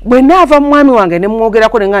bwe naava mu mwami wange ne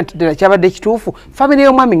mwogerako ne nga nti ddala kyabadde kituufu famire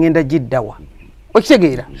y'omwami ngenda giddawa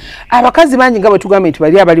okitegeera abakazi bangi nga bwe tugambe nti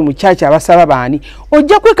bali abali mu kyaki abasaba baani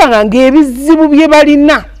ojja kwekanga ng'ebizibu bye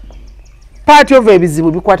balina paati ova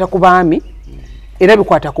ebizibu bikwata ku baami era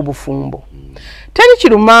bikwata ku bufumbo teri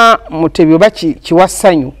kiruma mutebi oba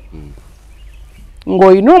kiwasanyu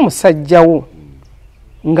ng'olina omusajjawo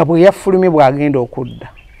nga bwe yafulumye bw'agenda okudda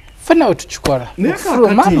fena wetukikola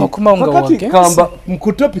kamba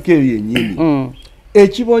ku topika eyo yennyini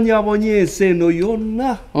ekibonyabonya ensi eno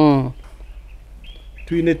yonna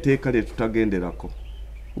tulina etteeka lye tutagenderako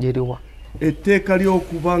gyeriwa etteeka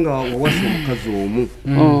ly'okuba nga wawasa omukazi omu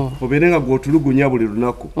obeere nga gw'otulugunya buli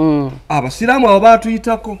lunaku abasiraamu abo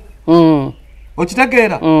baatuyitako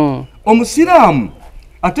okitegeera omusiraamu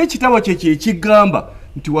ate ekitabo kye kyekigamba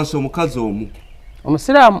nti wasa omukazi omu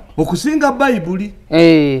omusiraamu okusinga bayibuli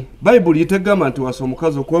bayibuli etegamba nti wasa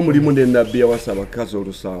omukazi okuba mulimu n'ennabbi yawasa abakazi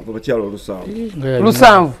abakyala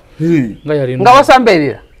 7 nga wasa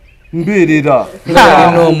mbeerera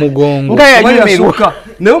n'omugongo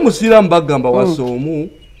naye omusiraamu bagamba wasa omu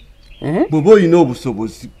bw'oba olina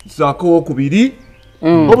obusobozi saako wokubiri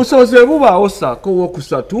obusobozi bwe bubaawo saako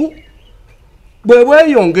wokusatu bwe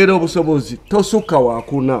bweyongera obusobozi tosukka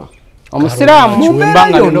wakuna omusiraamu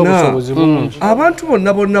abantu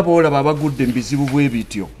bonna boolaba abagudde mu bizibu bwe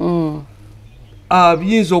bityo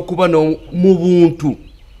abiyinza okuba mu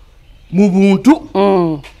buntu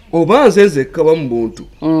oba nze nzekka ba mu buntu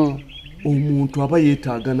omuntu aba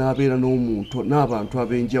yeetaaga n'abeera n'omuntu n'abantu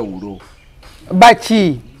ab'enjawulo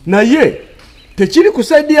baki naye tekiri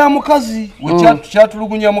kusaidia mukazi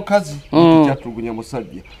kyatulugunya mukazi kyatulugunya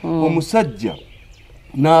musajja omusajja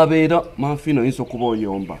n'abeera Maama yinza okuba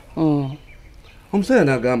oyomba omusajja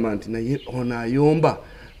n'agamba nti naye ono ayomba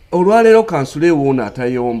olwaleero kansule woona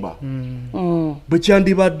atayomba bwe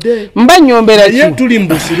kyandibadde mba nyombera naye tuli mu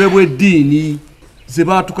busibe bw'eddiini ze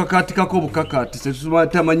baatukakatikako obukakaati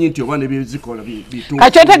tamanyi nti oba nebyezikola bituufu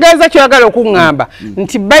kati otegeeza kyoyagala okuŋŋamba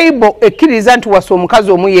nti bayibuli ekkiriza nti wasa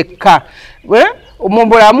omukazi omu yekka mu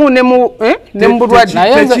bulamu ne mu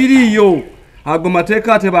bulwadde tekiriyo ago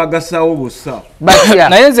mateeka ate bagasaawo bussa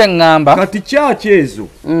naye nze ŋŋamba kati kyaki ezo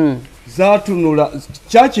zatunula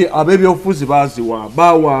kyaki ab'ebyobufuzi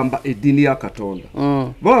bawamba eddiini ya Katonda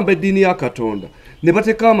bawamba eddiini ya Katonda ne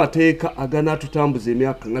bateeka amateeka aganaatutambuza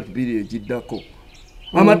emyaka nga 2 egiddako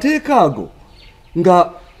amateeka ago nga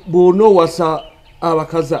bw'onoowasa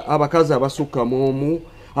abakazi abasukka mu omu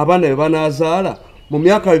abaana be banaazaala mu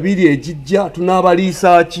myaka 2 egijja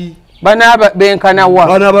tunaabaliisa ki banaaba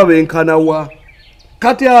benkanawa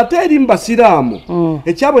kati ate eri mu basiraamu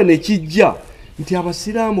ekyabwe ne kijja nti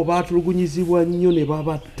abasiraamu baatulugunyizibwa nnyo ne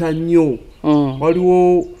babatta nnyo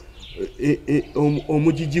waliwo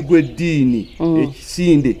omugigi gw'eddiini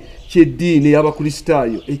ekisinde ky'eddiini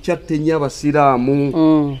ey'abakristaayo ekyatta ennyo abasiraamu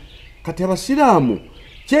kati abasiraamu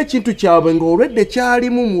kyekintu kyabwe ng'olwedde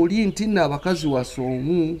kyalimu muli nti nno abakazi wasa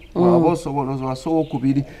omu waba osoboloza wasa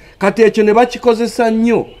owokubiri kati ekyo ne bakikozesa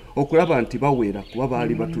nnyo okulaba nti bawera kuba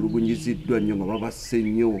baali batulugunyiziddwa nnyo nga babasse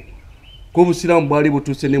nnyo k'obusiraamu bwali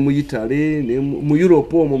butuuse ne mu Italy ne mu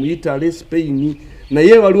Europe omwo mu Italy Spain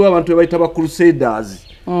naye waliwo abantu bebayita ba crusaders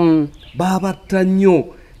babatta nnyo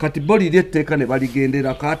kati bo liri etteeka ne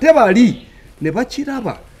baligenderako ate bali ne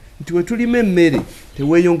bakiraba nti we tulima emmere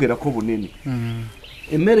teweeyongerako bunene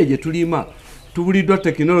emmere gye tulima tubuliddwa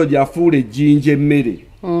tekinologi afuula ejjinja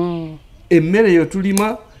emmere yo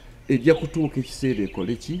tulima ejja kutuuka ekiseera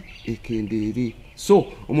ekole ki ekendeere so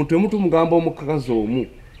omuntu emutu mugamba omukazi omu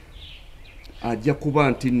ajja kuba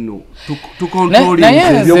nti nno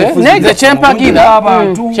tukontrolinaye kyempagira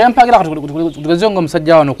tugeze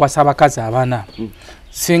ngaomusajja wano kwasa abakazi abana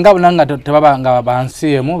singa bunanga tebaba nga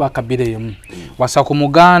bansi emu bakabira emu wasa ku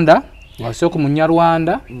muganda wasa ku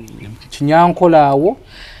munyarwanda kinyankolaawo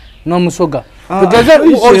n'omusoga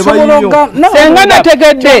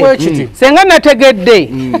senga nategedde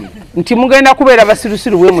nti mugenda kubeera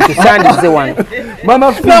basirusiru bwe mutusandize wano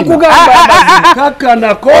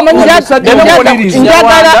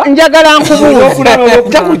njagala nkubuuza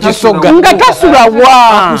nga tasula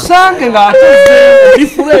wa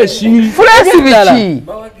fureesi biki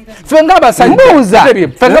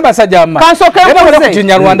fenga basajja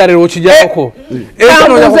kinyarwanda lero okijjako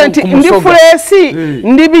kambuuza nti ndi fureesi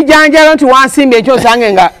ndi bijanjalo nti wansimbye ekyo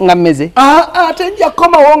osange nga mmeze ate nja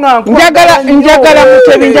kukomawo nga njagala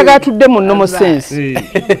mutebi njagala tudde mu nomo sense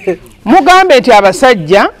mugambe nti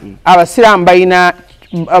abasajja abasiraamu balina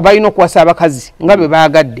okuwasa abakazi nga bwe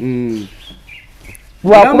baagadde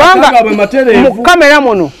lwakubanga mu kamera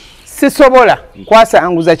muno sisobola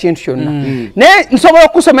kwasanguza kintu kyonna naye nsobola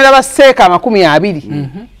okusomera baseeka 20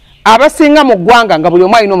 abasinga mu ggwanga nga buli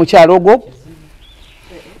omu alina omukyalo ogwo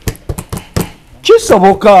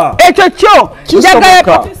kisoboka ekyo kyo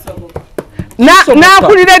njagala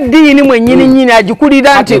n'akulira eddiini mwennyini nnyini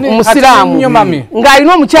agikulira nti omusiraamu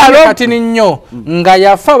ng'alina omukyalo kati ni nnyo nga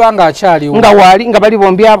yafa banga akyaliwo nga waali nga bali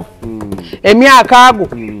bombi abo emyaka ago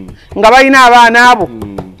nga balina abaana abo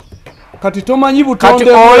kati tomanyi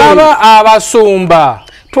butonde olaba abasumba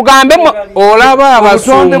tugambe olaba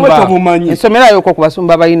abasumba ensomeraayoko ku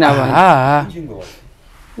basumba balina abaana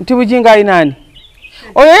nti Bujingo alina ani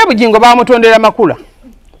oyo ye Bujingo bamutondera makula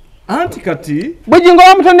anti kati Bujingo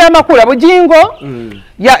bamutondera makula Bujingo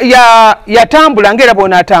yatambula ngera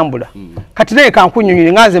bona atambula kati naye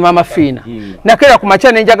kankunyunyire ngaze Maama Fina nakera ku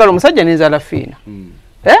macha nenjagala omusajja nenzala Fina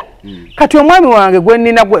kati omwami wange gwe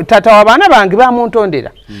nnina tata w'abaana bange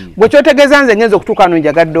bamuntondera gwe kyotegeeza nze ngenza okutuuka wano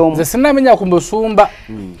njagadde omu nze sinamenya ku busumba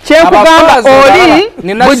kyenkugamba oli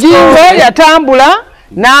Bujingo yatambula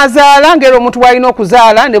n'azaala ngera omuntu bw'alina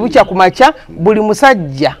okuzaala ne bukya ku makya buli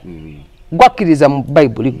musajja gwakkiriza mu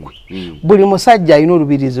bayibuli gwe buli musajja alina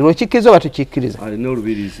olubirizi lw'okikkiriza oba tokikkiriza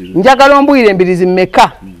njagala ombuyire embirizi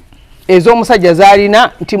mmeka ez'omusajja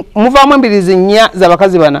z'alina nti muvaamu embirizi 4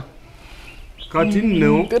 z'abakazi bana kati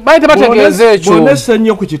nno bayite bategeeza ekyo bw'onessa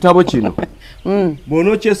nnyo ku kitabo kino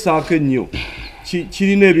bw'onookyesaako ennyo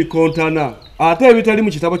kirina ebikontana ate ebitali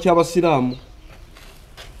mu kitabo ky'abasiraamu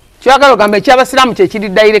kyagala ogambe ekyabasiraamu kyekiri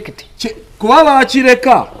direct kuba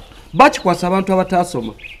baakireka bakikwasa abantu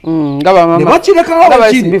abatasoma ne bakireka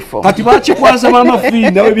kati bakikwasa Maama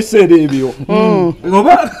Fina ebiseera ebyo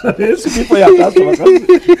oba SB4 yakasoma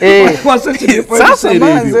bakikwasa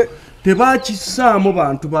ebiseera ebyo tebakisaamu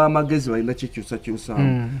bantu b'amagezi balina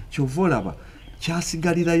kyekyusakyusaamu kyova olaba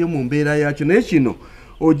kyasigalirayo mu mbeera yakyo naye kino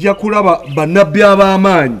ojja kulaba bannabbi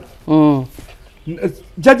ab'amaanyi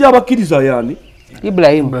jjajja abakkiriza yani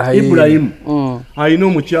Ibrahimu alina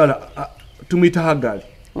omukyala tumuyita Hagali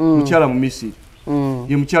mukyala mu Misiri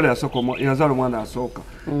ye mukyala yazaala omwana asooka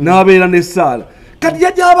n'abeera ne Saala kati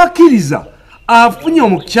jjajja abakkiriza afunye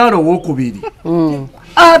omukyala owokubiri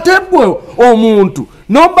ate bwe omuntu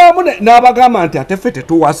nombaamu n'abagamba nti ate ffe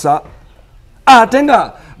tetuwasa ate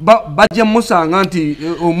nga bajja musanga nti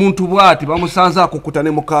omuntu bwati bamusanze akukuta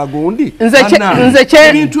ne mukagundi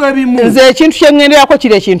ebintu ebimu nze ekintu kyengenderako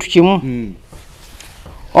kiri ekintu kimu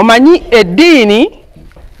omanyi eddiini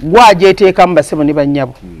gwajeteekamu basebo ne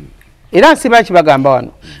bannyabo era nsiba kibagamba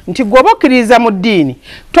wano nti gwoba okkiririza mu ddiini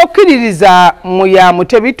tokkiririza mu ya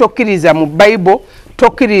mutebi tokkiririza mu bayibuli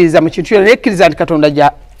tokkiririza mu kintu kyonna naye kkiriza nti Katonda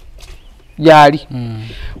gyali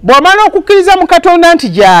bw'omala okukkiriza mu Katonda nti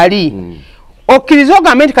gyali okkiriza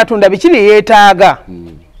ogambe nti Katonda biki bye yeetaaga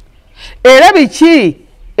era biki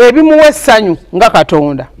ebimuwa essanyu nga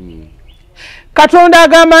Katonda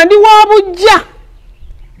agamba ndi wa bujja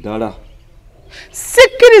ddala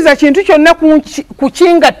sikkiriza kintu kyonna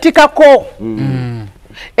kukingattikako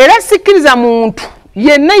era sikkiriza muntu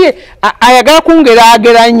yenna ayagala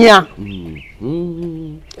kungeraageranya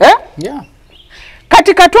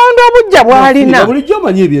kati Katonda obujja bw'alina bulijjo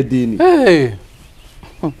omanyi ebyeddiini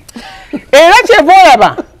era kyeva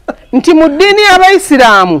olaba nti mu ddiini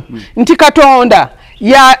y'Abayisiraamu nti Katonda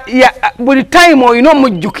buli time olina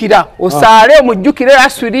omujjukira osaale omujjukire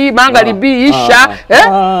aswiri mangalibi isha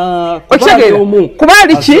okitegeera kuba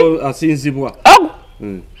ali ki asinzibwa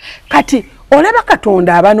kati olaba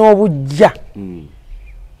Katonda aba n'obujja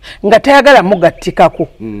nga tayagala mugattikako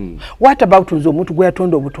what about nze omuntu gwe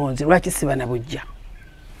yatonda obutonzi lwaki siba na bujja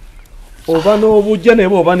oba n'obujja naye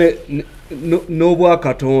oba n'obwa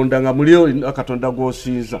Katonda nga muli Katonda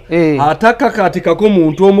gw'osiiza atakakatikako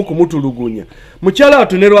muntu omu kumutulugunya mukyala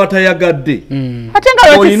atune lwatayagadde ate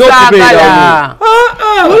nga lwakisaagala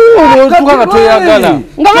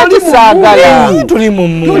nga lwakisaagala tuli mu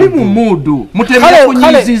muudu mutemya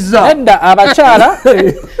kunyiziza edda abakyala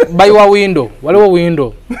bayiwa waliwo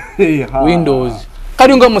windows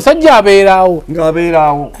kali nga omusajja abeerawo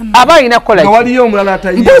aba alina kukola waliyo omulala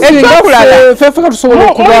atayinza fefe katusobola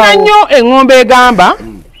okubaawo mulina nnyo eŋŋombe egamba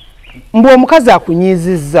mbu omukazi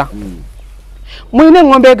akunyiizizza mulina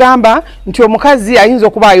eŋŋombe egamba nti omukazi ayinza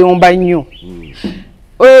okuba ayomba nnyo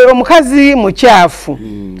omukazi mukyafu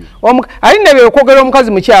alina bye okwogera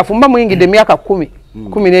omukazi mukyafu mba muyingidde emyaka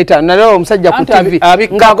 15 naleo omusajja ku TV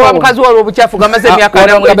ngako omukazi wali obukyafu gamaze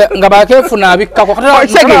emyaka nga bakeefuna abikkako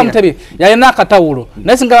kata mutebi yalina akatawulo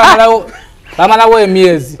naye singa bamalawo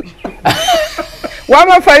emyezi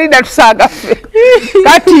wama Farida tusaaga ffe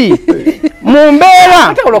kati mu mbeera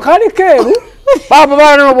akatawulo kali keeru baba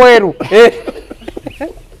bana obweru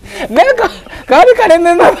neka kali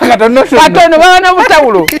kanene katono bana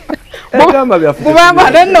butawulo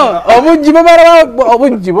bubamba neno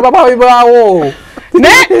obujji bubabaawo ne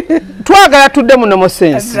twagala tudde muno mu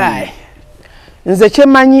sensi nze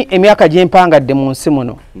kyemanyi emyaka gyempangadde mu nsi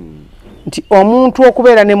muno nti omuntu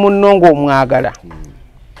okubeera ne munnongo omwagala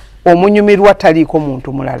omunyumirwa taliiko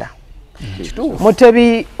muntu mulala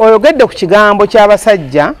mutebi oyogedde ku kigambo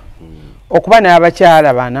ky'abasajja okuba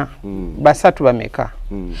n'abakyala bana basatu bameka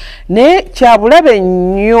naye kyabulabe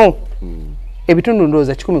nnyo ebitundu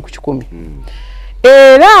ndowooza 10 ku 10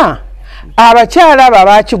 era abakyala abo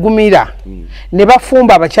abakigumira ne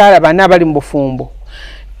bafumba abakyala bana bali mu bufumbo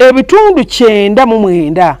ebitundu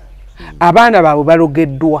 99 abaana baabwe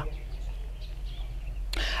balogeddwa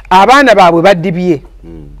abaana baabwe badibye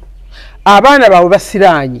abaana baabwe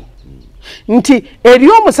basiraanyi nti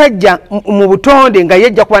eri omusajja mu butonde nga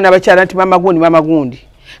yejja kuba n'abakyala nti mama gundi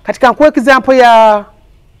kati kankuwa example ya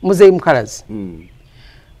muzeyi mukalazi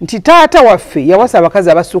nti taata waffe yawasa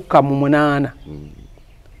abakazi abasukka mu 8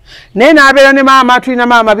 naye n'abeera ne maama tulina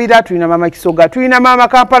maama Bira tulina maama Kisoga tulina maama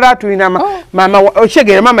Kampala tulina maama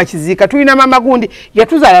Okyegera maama Kiziika tulina maama gundi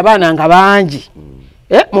yatuzaala abaana nga bangi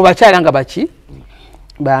mu bakyala nga baki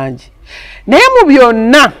bangi naye mu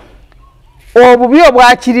byonna obubi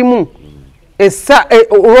obwakirimu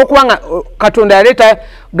olw'okubanga Katonda yaleeta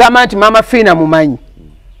gamba nti Maama Fina mumanyi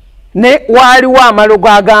ne waaliwo amalogo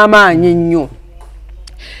ag'amaanyi ennyo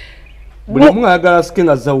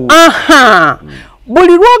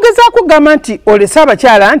buli lwogezaako gamba nti olese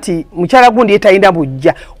abakyala nti mukyala gundi yetalina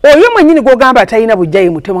bujja oyo mwennyini gwogamba atalina bujja ye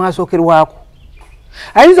mutemu asookerwako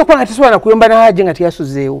ayinza okuba nga tesobola kuyomba na haji nga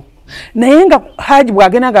teyasuzeewo naye nga haji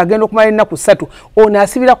bw'agenda ng'agenda okumala ennaku 3 ono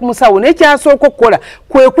asibira ku musawo naye kyasooka okukola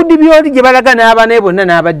kwe kudibya oli gye balaga n'abaana be bonna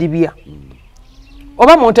n'abadibya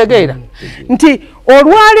oba muntegeera nti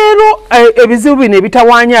olwaleero ebizibu bino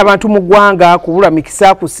ebitawaanya abantu mu ggwanga kubula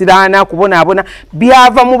mikisa kusiraana kubonaabona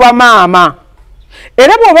byava mu bamaama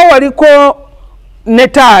era bw'oba waliko ne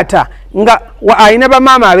taata nga alina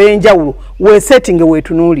bamaama ab'enjawulo weesettinge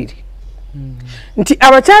weetunuulire nti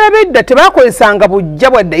abakyala b'edda tebakozesanga bujja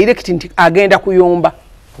bwa direct nti agenda kuyomba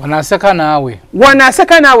wanaaseka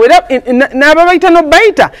naawe era n'ababayita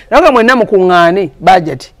n'obayita naga mwenna mukuŋŋaane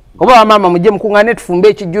bajati oba bamaama mujje mukuŋŋaane tufumbe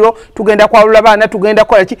ekijjulo tugenda kwalula baana tugenda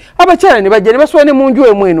kola ki abakyala ne bajja ne basula ne mu nju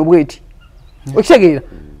emu eno bweti okitegeera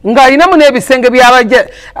ng'alinamu n'ebisenge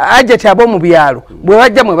by'abajati ab'omu byalo bwe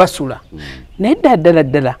bajja mwe basula naye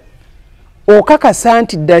ddala okakasa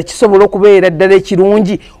nti ddala kisobola okubeera ddala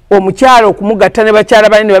ekirungi omukyala okumugatta ne bakyala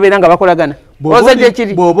bane ne babeera nga bakolagana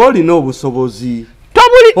bw'oba olina obusobozi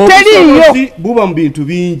teriiyo buba mu bintu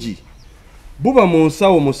bingi buba mu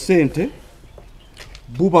nsawo mu ssente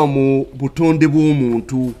buba mu butonde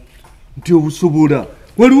bw'omuntu nti obusobola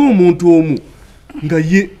waliwo omuntu omu nga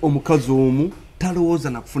ye omukazi omu talowooza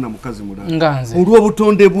nakufuna mukazi mulala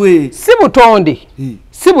olw'obutonde bwe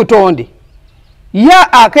si butonde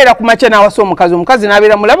ya akeera ku makya n'awasa omukazi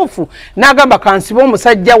n'abeera mulabufu n'agamba kansibe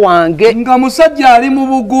omusajja wange nga musajja ali mu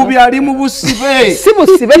bugubi ali mu busibe si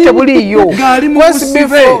busibe tebuliiyo ng'ali mu busibe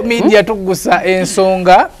SB4 Media Tuggussa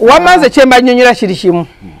Enssonga wamaze kyemba nnyonnyola kiri kimu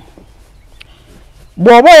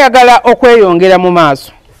bw'oba oyagala okweyongera mu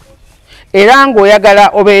maaso era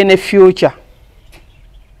ng'oyagala obeere ne future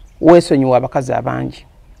weesonyiwa abakazi abangi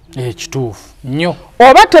ekituufu nnyo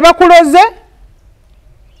oba tebakuloze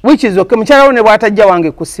wikizoke mukyalawo ne bw'atajja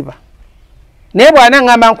wange kusiba naye bwana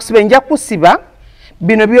ngamba nkusibe nja kusiba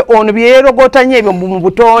bino ono byeyeerogotanye ebyo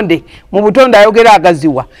mu butonde ayogera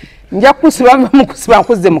agaziwa nja kusiba mukusiba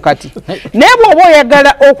nkuzze mukati naye bw'oba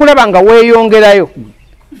oyagala okulaba nga weeyongerayo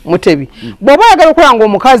mutebi bw'oba oyagala okulaba nga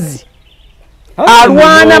omukazi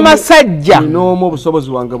alwana masajja n'omu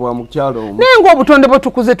obusobozi wange bwa mukyalo omu naye ng'obutonde bwe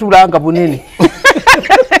tukuze tulanga bunene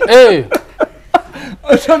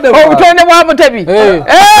obutonde bwa mutebi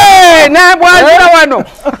nabwazira wano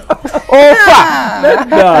ofa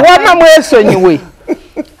wama mwesonyiwe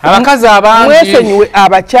abakazi abangi mwesonyiwe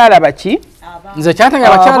abakyala baki nze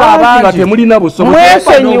kyatanga abakyala abangi temulina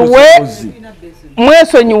busobozi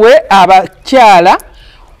mwesonyiwe abakyala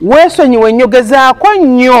weesonyiwe nnyogezaako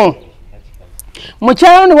nnyo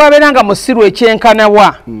mukyalawo ne bwabeera nga musiru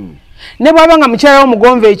ekyenkanawa ne bwaba nga mukyalawo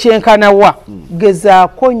mugonvu ekyenkanawa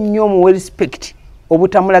gezaako nnyo muwe respect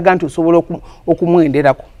obutamulaga nti osobola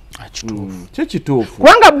okumwenderako kituufu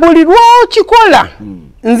kubanga buli lwokikola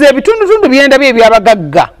nze ebitundutundu byendabyo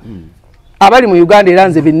ebyabagagga abali mu Uganda era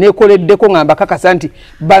nze benneekoleddeko ngamba kakasa nti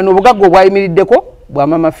bano obugagga obwayimiriddeko bwa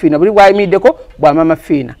Maama Fina buli bwayimiriddeko bwa Maama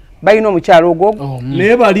Fina balina omukyalo ogwo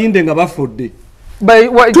naye balinde nga bafudde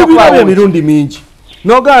tubiraba emirundi mingi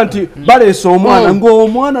noga nti baleese omwana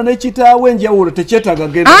ng'omwana nekitaawe enjawulo tekyetaaga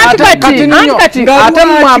anti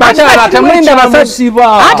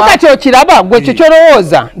kati okiraba gwe ekyo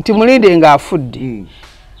kyolowooza nti mulinde ng'afudde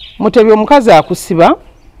mutebi omukazi akusiba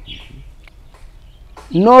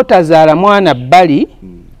n'otazaala mwana bbali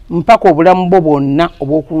mpaka obulamu bwo bwonna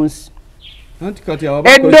obw'oku nsi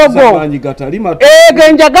eddogo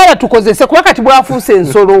genjagala tukozese kuba kati bwafuuse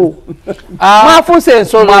ensolo mwafuuse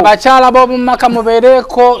ensolo abakyala b'omu maka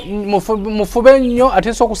mubeereko mufube nnyo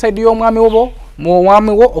ateesa okusaidiya omwami wo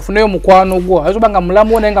ofuneyo mukwano gwo ayinza nga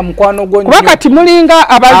mulamu wo naye nga mukwano gwo kuba kati mulinga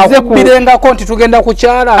abazze akubirengako nti tugenda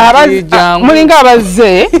kukyala mulinga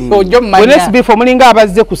abazze bwena SB4 mulinga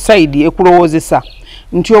abazze ku saidi ekulowoozesa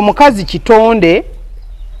nti omukazi kitonde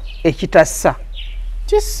ekitassa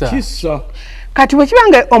kissa kati bwe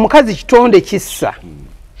kibanga omukazi kitonde kissa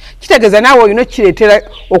kitegeeza naawe olina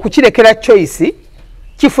okukirekera choice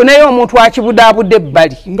kifuneyo omuntu akibudaabudde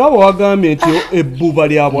ebbali nga bwe wagambye nti ebbuba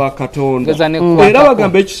lya Bwakatonda era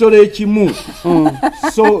bagamba ekisolo ekimu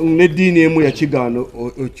so n'eddiini emu yakigaana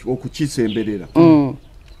okukisemberera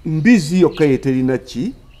mbizi yokka ye terina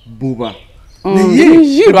ki bbuba naye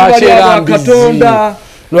ebbuba lya Bwakatonda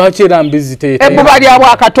lwaki era mbizi ebbuba lya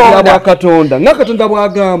Bwakatonda nga Katonda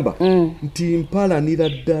bw'agamba nti mpalanira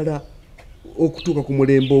ddala okutuuka ku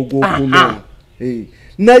mulembe ogw'okuna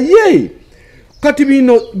naye kati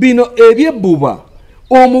bino ebyebbuba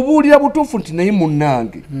omubuulira butuufu nti naye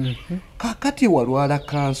munnange kakati walwala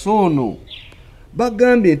kansa ono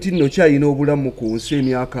bagambye nti nno kyayina obulamu ku nsi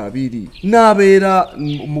emyaka 2 n'abeera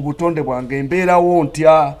mu butonde bwange embeerawo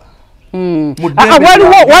ntya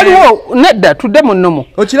waliwo nedda tudde mu nnomo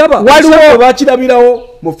okiraba waliwo bakirabirawo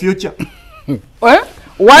mu future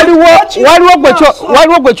waliwo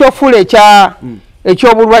gwe kyofuula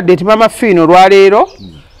ekyobulwadde ti Maama Fina olwaleero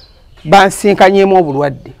bansinkanyemu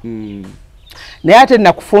obulwadde naye ate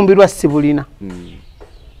nakufumbirwa sibulina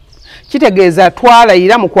kitegeeza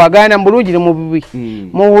twalayira mu kwagaana mu bulungi ne mu bubi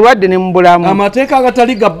mu bulwadde ne mu bulamu amateeka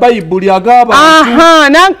agatali ga bayibuli ag'abantu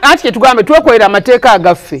anti kyetugambe twekolera amateeka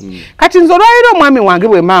agaffe kati nze olwaleero omwami wange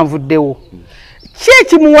bwe manvuddewo ki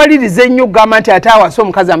ekimuwaliriza ennyo okugamba nti ate awase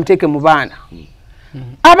omukazi amuteeke mu baana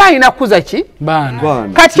aba alina kukuza ki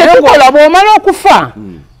kati kyetukola bw'omala okufa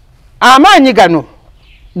amaanyi gano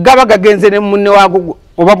gaba gagenze ne munne waago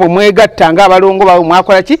oba bwe mwegatta ng'abalongo bawe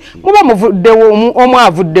mwakola ki muba muvuddewo omu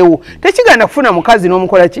avuddewo tekigenda kufuna mukazi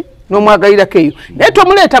n'omukola ki n'omwagalirako eyo naye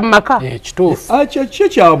tomuleeta mu maka kyo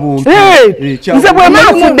kyabuntu nze bwe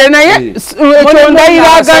maafudde naye ekyo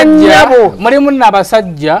ndayiraga nnyabo mulimu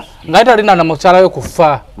n'abasajja nga talina na mukyala we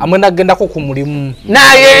kufa amwe nagendako ku mulimu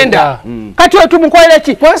n'ayenda kati otumukolera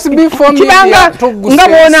ki kibanga nga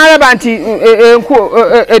bw'onaalaba nti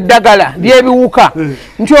eddagala ly'ebiwuka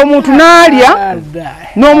nti omuntu n'alya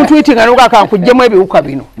n'omuntu yitinga n'ogaka nkuggyemu ebiwuka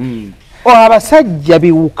bino abasajja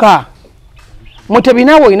biwuka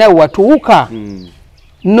mutebinawo olinawe watuuka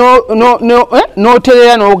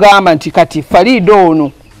n'oterera n'ogamba nti kati Farida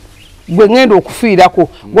ono gwe ngenda okufiirako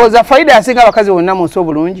gwoza Farida yasinga abakazi bonna mu nsi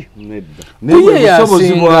obulungi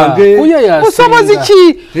busobozi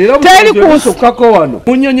ki teri kunsukako wano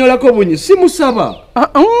munyonyolako bunyi simusaba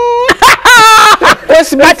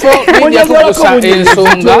SB4 Media Tuggussa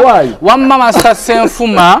Enssonga wamma Master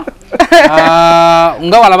Ssenfuma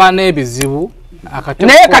nga walaba n'ebizibu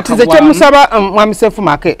naye kati nze kyemusaba mwami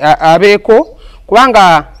Ssenfuma abeeko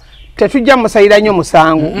kubanga tetujja musayira nnyo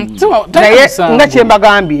musango naye nga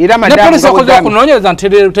kyembagambye era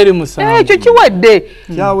ekyo kiwadde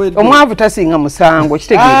omwavu tasinga musango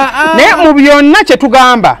kitegeeza naye mu byonna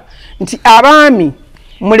kyetugamba nti abaami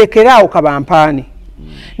mulekeraawo kabampaane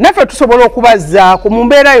naffe tusobola okubazzaako mu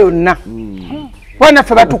mbeera yonna kuba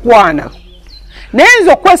naffe batukwana naye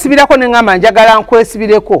nze okwesibirako ne ngamba njagala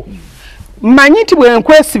nkwesibireko mmanyi nti bwe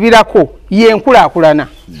nkwesibirako ye nkulaakulana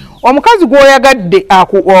omukazi gw'oyagadde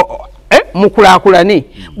mukulaakulane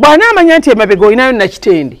bw'anaamanya nti emabega olinayo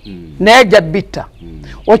nakitende naye ajja bitta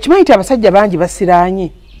okimanyi nti abasajja bangi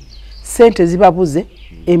basiraanye sente zibabuze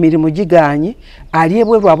emirimu giganye ali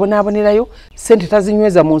ebweru abonaabonerayo sente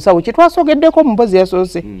tazinyweza mu nsawo kyetwasogeddeko mu mpozi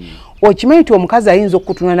yasoose okimanyi nti omukazi ayinza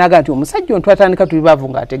okutuna naga nti omusajja ono twatandika tuli baavu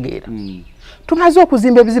ng'ategeera tumaze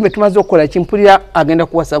okuzimba ebizimbe tumaze okukola kimpulira agenda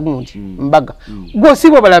kuwasa gundi mbaga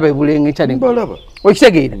gwosiba obalaba ebulenge kyane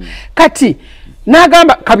okitegeera kati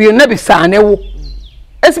n'agamba kabyonna bisaanewo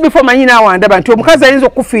SB4 manyi n'awandaba nti omukazi ayinza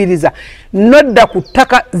okufiiriza nodda ku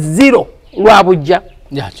ttaka 0 lwa bujja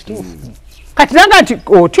kati nanga nti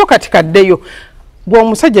otyo kati kaddeyo gwe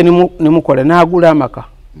omusajja ne mukola n'agula amaka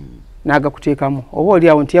n'agakuteekamu oba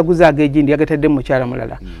oliawo nti yaguze ag'egindi yagatadde mu mukyala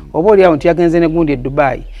mulala oba oliawo nti yagenze ne gundi e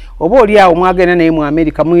Dubai oba oliawo mwagenda naye mu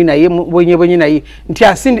Amerika muli naye bwenyebwenye naye nti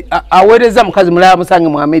aweereza mukazi mulala musange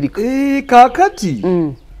mu Amerika kaakati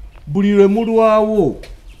buli lwe mulwawo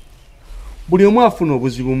buli omu afuna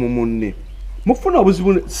obuzibu mu munne mufuna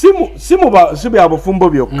obuzibu si bya bufumbo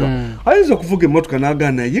byokka ayinza okuvuga emmotoka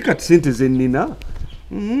n'agaana ye kati sente zennina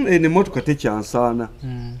eno emmotoka tekyansaana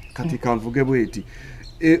kati kanvuge bweti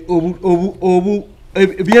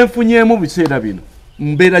byenfunyemu biseera bino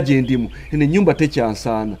mbeera gye ndimu eno ennyumba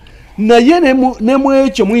tekyansaana naye ne mu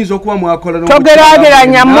ekyo muyinza okuba mwakola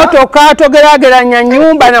togeraageranya mmotoka togeraageranya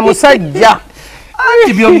nnyumba na musajja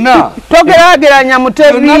byonna togeraageranya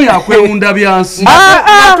mutebi yakwewunda byansi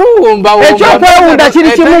ekyokwewunda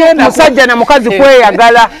kiri kimu musajja na mukazi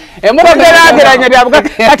kweyagala togeraageranya byabuga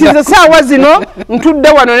kati nze saawa zino ntudde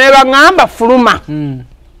wano ne baŋŋamba fuluma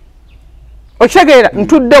okitegeera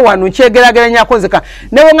ntudde wano kyegeraageranyako nzeka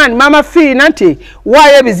newe nga ndi Maama Fina nti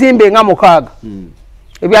waayo ebizimbe nga 6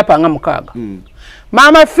 ebyapa nga 6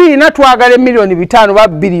 Maama Fina twagala miliyoni 5 ba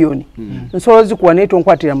biliyoni nsobola zikuwa naye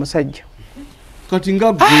tonkwatira musajja kati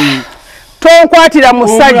nga tonkwatira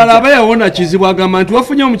musajja omulala aba yawona kizibu agamba nti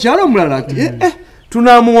wafunye omukyala omulala nti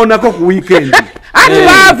tunaamuwonako ku wiikendi ati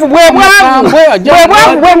baavu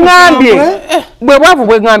bwebwavu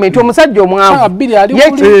bweŋŋambye nti omusajja omwanvu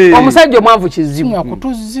omusajja omwanvu kizibu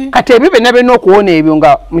kati ebyo byonna byonna okuwona ebyo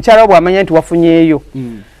nga mukyala bw'amanya nti wafunyeeyo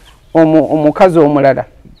omukazi omulala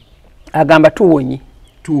agamba tuwonye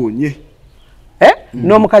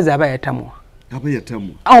n'omukazi aba yatamuwa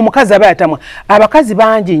omukazi aba yatamwa abakazi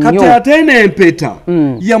bangi nnyo kati ate n'empeta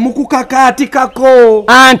yamukukakaatikako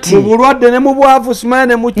anti mu bulwadde ne mu bwavu simanya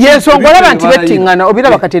ne mu yensonga olaba nti bettiŋŋana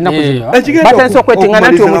obiraba kati ennaku zino batandise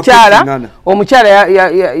okwetingana nti omukyala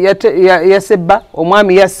yasebba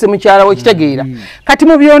omwami yasse mukyala we kitegeera kati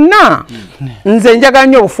mu byonna nze njagala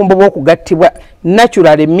nnyo obufumbo bw'okugattibwa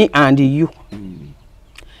natural me and you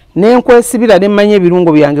nenkwesibira nemmanya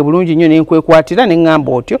ebirungo byange bulungi nnyo nenkwekwatira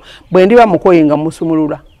neŋŋamba otyo bwe ndiba mukoye nga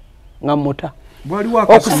musumulula nga muta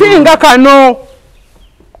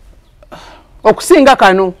okusinga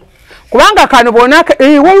kano kubanga kano bona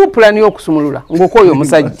waliwo pulani y'okusumulula ng'okoyo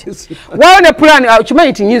omusajja waliwo ne pulani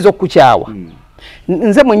kimanyi ti nnyinza okukukyawa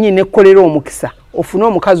nze mwennyini nekkolera omukisa ofune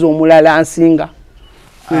omukazi omulala ansinga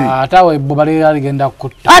ate awo ebbuba ligenda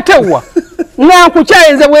kukutta ate wa nga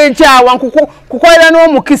nkukyayenze bwenkyawa kukolera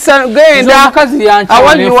n'omukisa genda omukazi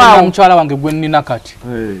yankyawalifuna mukyala wange gwe nnina kati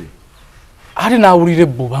ate nawulira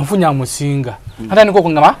ebbuba nfunye amusinga ate niko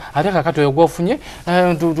okungamba ate kakati oyo gwofunye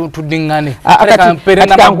tuddiŋŋane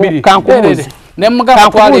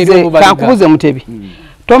kankubuze Mutebi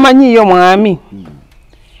tomanyiyo mwami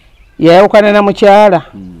yayawukana na mukyala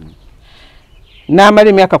n'amala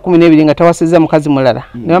emyaka 12 nga tawasizza mukazi mulala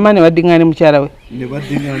ne bamala ne baddiŋŋana mukyala we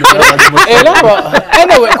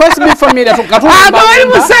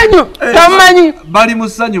bali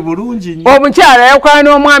musanyu bulungi omukyala yayawukana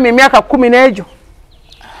n'omwami emyaka 10 n'egyo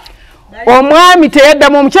omwami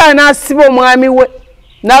teyaddamu omukyala n'asiba omwami we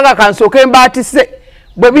naga kansooka embaatise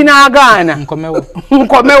bwe binaagaana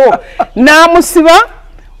nkomewo n'amusiba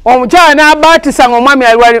omukyala n'abaatisa ng'omwami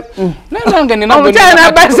yali wali omukyala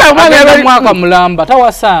n'abaatisa ng'omwami yali wali mwaka mulamba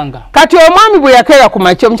tawasanga kati omwami bwe yakeera ku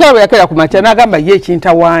makya omukyala bwe yakeera ku makya n'agamba ye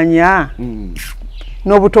ekintawaanya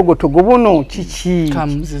n'obutogotogo buno kiki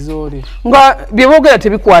nga bye boogera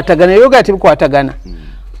tebikwatagana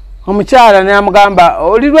omukyala n'amugamba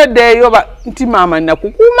olirweddeeyo nti maama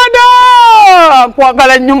nakukuuma dda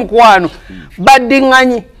nkwagala nnyo mukwano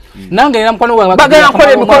baddiŋŋanyi nange bagenda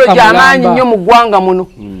kukola emikolo gy'amaanyi nnyo mu ggwanga muno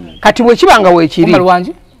kati bwe kibanga weekiri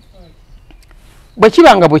bwe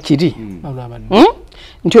kibanga bwe kiri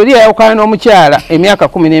nti oli yayawukana n'omukyala emyaka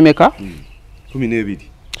 10 n'emeka 12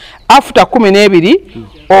 after 12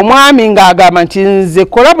 omwami ng'agamba nti nze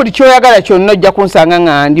kola buli kyoyagala kyonna ojja kunsanga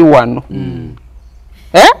nga ndi wano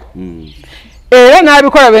era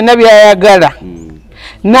n'abikola byonna byayagala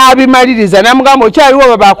n'abimaliriza n'amugamba okyaliwo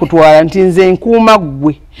baba bakutwala nti nze nkuuma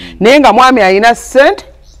ggwe naye nga mwami alina ssente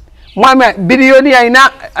mwami biliyoni alina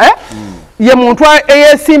ye muntu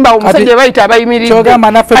eyesimba omusajja bayita abayimiridde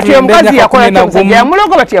kati omukazi yakola omusajja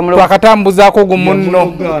yamulogo bati yamulogo twakatambuzaako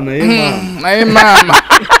gumunno naye maama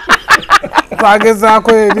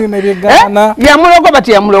twagezaako eri ne byegaana yamulogo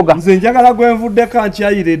bati yamuloga nze njagala gwenvudde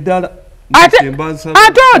kankyayire eddala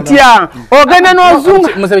ate otya ogenda n'ozunga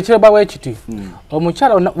musabe kiraba wekiti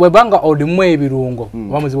omukyala webanga olimu ebirungo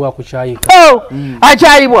oba muzibu wakukyayika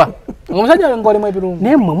akyayibwa omusajja ng'olimu ebirungo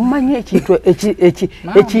naye mmwe mumanyi ekintu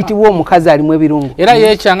ekiyitibwa omukazi alimu ebirungo era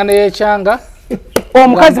yeekyanga ne yeekyanga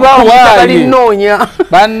omukazi balinoonya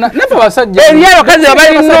nafe abasajja eri abakazi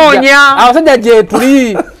balinoonya abasajja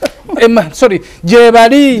gyetuli sorry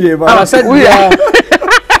gyebali abasajja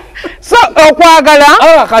so okwagala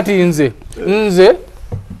kati nze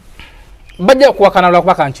bajja kuwakana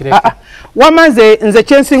lwakuba kankireka wama nze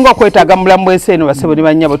kyensinga okwetaaga mu bulamu bw'ensi eno basebo ne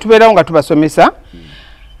bannyabo tubeerawo nga tubasomesa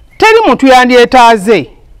teri muntu yandyetaaze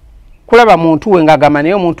kulaba muntu we ng'agamba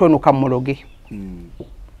naye omuntu ono kamuloge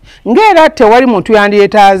ng'era tewali muntu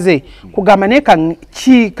yandyetaaze kugamba naye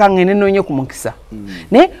kaŋŋene noonye ku mukisa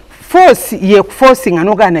naye force yekuforcinga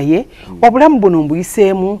nogaana ye obulamu buno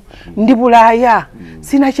mbuyiseemu ndi Bulaaya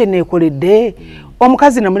sina kye neekoledde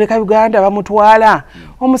omukazi namuleka Uganda bamutwala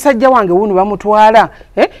omusajja wange wuno bamutwala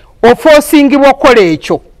oforcingibwa okukola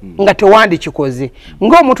ekyo nga tewandikikoze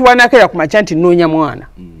ng'omuntu wanakeera ku makya nti nnoonya mwana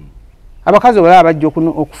abakazi olaba bajja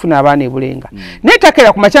okufuna abaana ebulenga naye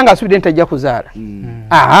takeera ku makya nga asubidde ntajja kuzaala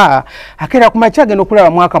akeera ku makya agenda okulaba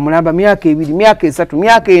mwaka mulamba myaka 2 myaka 3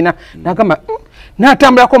 myaka 4 nagamba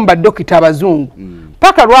natambulako mu badokita abazungu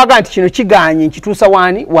paka lwaga nti kino kiganye nkituusa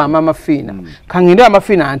wani wa Maama Fina kangende wa Maama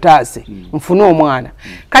Fina antaase nfune omwana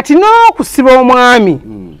kati n'okusiba omwami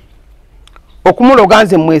okumuloga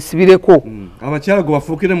nze mwesibireko abakyala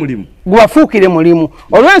gwafuukire mulimu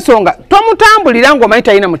olw'ensonga tomutambulira ng'omanyi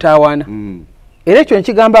talina mutaawaana era ekyo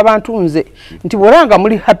nkigamba abantu nze nti bw'olanga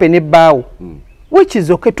muli happy nebbaawo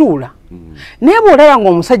wekizoke tuula naye bw'olaba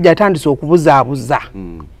ng'omusajja atandise okubuzaabuza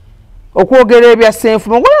okwogera ebya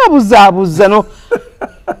Ssenfuma ng'olabuzaabuza no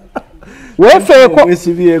weefeeko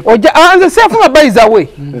nze Ssenfuma bayiza we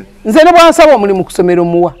nze ne bwansaba omulimu ku ssomero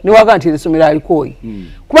muwa ne waga nti esomero alikooyi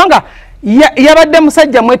kubanga yabadde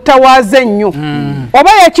musajja mwetawaaze nnyo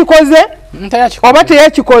oba yakikoze oba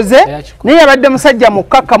teyakikoze naye yabadde musajja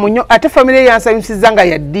mukkakka mu nnyo ate famire yansanyusiza nga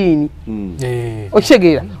ya ddiini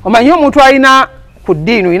okitegeera omanyi omuntu alina ku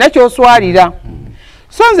ddiini olina kyoswalira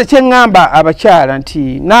so nze kyeŋŋamba abakyala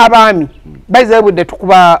nti n'abaami bayizayo budde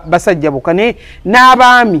tukuba basajja bokka naye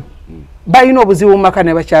n'abaami balina obuzibu mu maka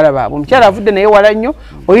ne bakyala baabwe omukyala avudde naye wala nnyo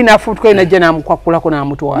oli n'afuutuka ye najja n'amukwakulako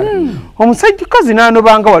n'amutwala omusajja kazi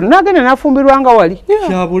n'anobanga wali n'agenda n'afumbirwanga wali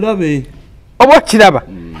kyabulabe oba okiraba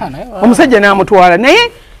omusajja n'amutwala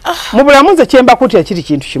naye mu bulamu nze kyemba kutya kiri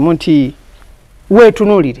kintu kimu nti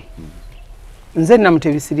weetunuulire nze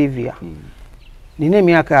Namutebi Silivia nina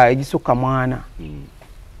emyaka egisukka 4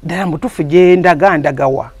 ddala mutufu gye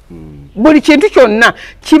ndagawa buli kintu kyonna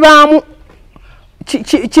kibaamu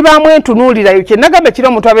entunuulirayo kyenagamba kiri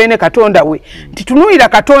omuntu abeene katonda we nti tunuulira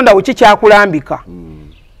katonda we kikyakulambika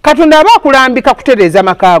katonda aba akulambika kutereeza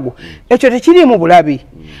makaago ekyo tekiriimu bulabi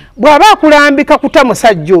bw'aba akulambika kuta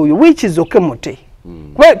musajja oyo wiikizoke mute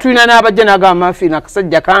kuba tulina n'abajja n'agamba Mafina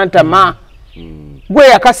akasajja kantama gwe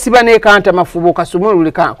yakasiba n'ekantama fuba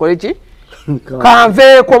okasumulule kankole ki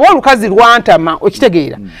kanveeko oba olukazi lwantama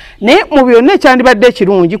okitegeera naye mu byonna ekyandibadde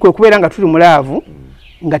ekirungi kwe kubeera nga tuli mulaavu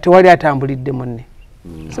nga tewali atambulidde munne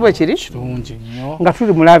si bwe kiri nga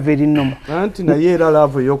tuli mulaavu eri nnomo anti naye era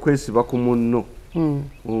laavu ey'okwesiba ku munno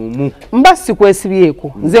mba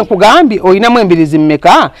sikwesibyeko nze nkugambye olinamu embirizi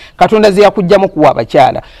mmeka katonda ze yakugjamu kuwa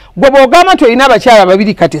abakyala gwe bw'ogamba nti olina abakyala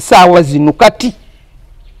babiri kati essaawa zino kati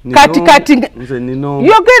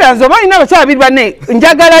yogera nze oba olina abakyala babiri banne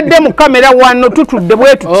njagala dde mu kamera wano tutudde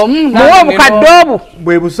bwetu muwe obukadde obu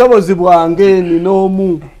bwe busobozi bwange nina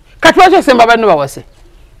omu kati lwaki osemba banno bawase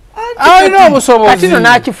alina obusobozi kati no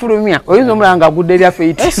n'akifulumya oyinza omulanga agudde lyaffe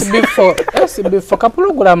iti SB4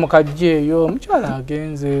 kapulogulamu kajja eyo omukyala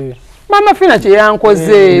agenze Maama Fina kye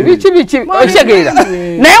yankoze biki okitegeera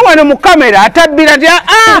naye wano mu kamera atabbira ti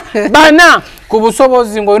bana ku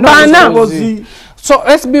busobozi ng'olina obusobozi so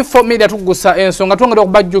SB4 Media Tuggussa Enssonga twongera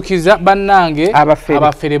okubajjukiza bannange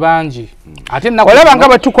abafere bangi ate olaba nga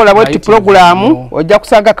bwe tukola bwetti pulogulaamu ojja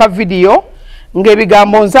kusanga ka vidiyo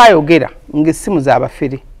ng'ebigambo nzaayogera ng'essimu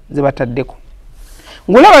z'abafere ze bataddeko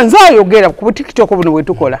ng'olaba nzaayogera ku butikitoko buno bwe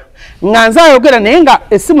tukola nga nzaayogera naye nga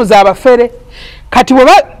essimu z'abafere kati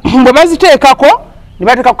bwe baziteekako ne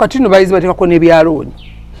bateekako kati no bayizi bateekako n'ebyalooni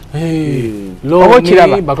oba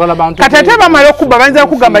okiraba kati ate bamala okubba bayinza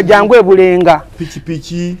okugamba jangu ebulenga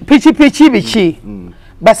pikipiki biki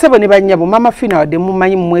basebo ne bannyabo Maama Fina wadde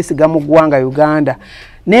mumanyi mumwesiga mu ggwanga Uganda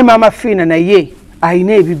naye Maama Fina naye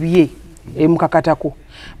alina ebibye emukakatako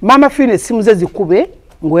Maama Fina essimu ze zikube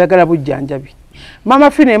ng'oyagala bujjanjabi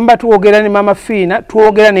Maama Fina emba tuwogera ne Maama Fina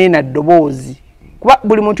tuwogera naye na ddoboozi kuba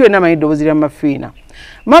buli muntu yenna amanyi eddoboozi lya Maama Fina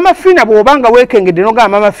Maama Fina bw'obanga weekengedde n'ogamba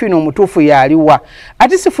Maama Fina omutuufu yaaliwa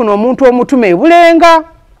ate sifuna omuntu omutume ebulenga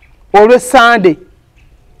olw'essande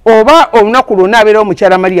oba olunaku lwonna abeerawo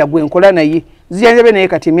mukyala Maria gwe nkola naye zijanjabe naye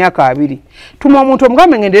kati emyaka 2 tuma omuntu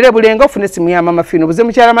omugambe ngendera ebulenga ofune essimu ya Maama Fina obuze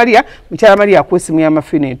mukyala Maria akuwa essimu ya Maama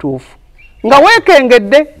Fina entuufu nga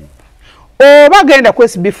weekengedde oba genda ku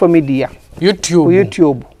SB4 Media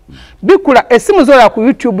YouTube bikula essimu zola ku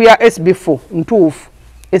YouTube ya SB4 ntuufu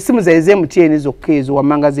essimu zaize MTN zokka ezo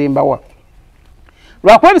wammanga zembawa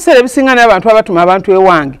lwakuba ebiseera ebisinga n'abantu abatuma abantu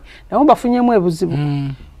ewange nabo bafunyemu ebuzibu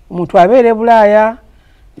omuntu abeera Bulaaya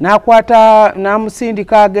n'akwata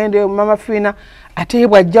n'amusindika agende Maama Fina ate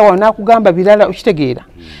bw'ajja wano n'akugamba birala okitegeera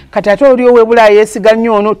kati ate oli owe Bulaaya yeesiga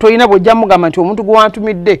nnyo ono tolina bw'ojja mugamba nti omuntu gwe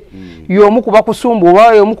wantumidde y'omu kuba kusumba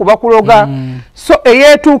oba y'omu kuba kuloga so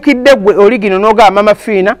eyeetuukidde gwe oli gino n'ogamba Maama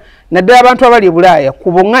Fina naddala abantu abali Bulaaya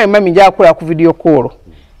kubonga emami njakola ku video call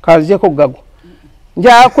kaziyeko gago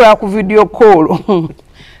njakola ku video call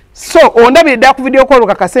so ondabire dda ku video call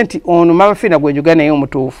kakase nti ono Maama Fina gwe njogera naye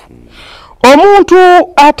omutuufu omuntu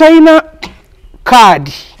atalina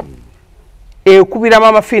kaadi ekubira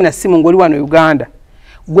Maama Fina simu ng'oli wano Uganda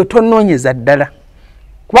gwe tonnoonyeza ddala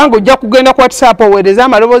kubanga ojja kugenda ku WhatsApp oweereza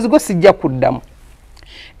amaloboozi go sijja kuddamu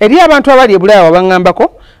eri abantu abali Bulaaya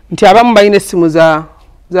wabaŋŋambako nti abamu balina essimu za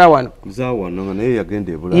wano nga naye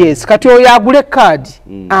yagenda Bulaaya yes kati oyo agule kaadi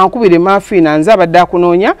ankubire Maama Fina nze abadde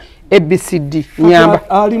akunoonya ABCD nyamba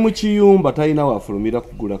ali mu kiyumba talina wafulumira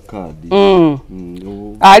kugula kaadi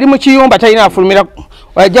ali mu kiyumba talina wafulumira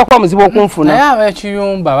wajja kuba muzibu okunfuna naye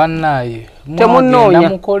ab'ekiyumba bannaaye temunnoonya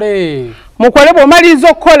mukole bw'omaliriza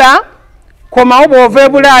okukola komawo bw'ova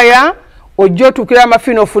Bulaaya ojja otuukira Maama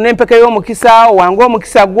Fina ofune empeke y'omukisa wange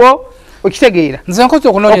omukisa gwo okitegeera nze nkoze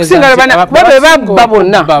okunoonyeza okusinga babba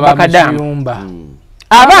bonna bakadamu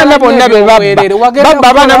abaana bonna be babba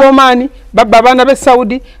abaana b'Omaani babba abaana b'e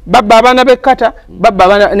Saudi babba abaana b'e Qatar babba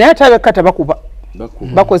abaana naye ate ab'e Qatar bakuba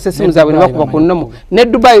bakozesa essimu zaabwe ne bakuba ku nnomo ne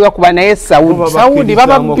Dubai bakuba naye Saudi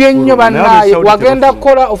bababbye nnyo bannaye wagenda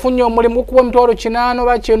kukola ofunye omulimu okuba emitwalo 8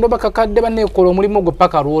 oba 9 bakakadde banneekola omulimu gwe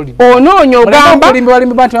paka lwoli onoonya ogamba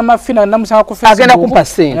balimbi bantu bamafina namusanga ku Facebook agenda kumpa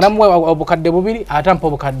ssente namuwe obukadde 2 atampa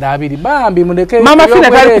obukadde 2 bambi muleke mama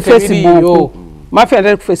fina tali ku Facebook mafina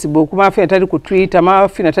tali ku Facebook mafina tali ku Twitter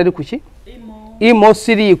mafina tali ku ki imo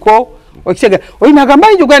siriko okitega oyina gamba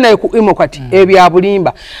Uganda ku imo kati ebya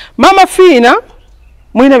bulimba mama fina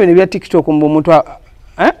mwina bino bya TikTok mbo muntu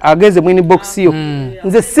ageze mwini box yo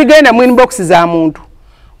nze sigenda mwini box za muntu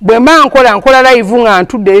bwe nkola live nga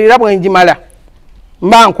ntudde era bwe njimala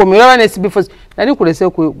nkomera na SB4 nali kulese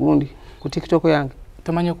ku gundi ku TikTok yange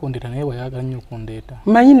tamanya kundeta naye wayaga nnyo kundeta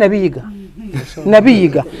manyi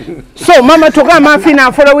nabiyiga so mama toka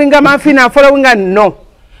mafina following no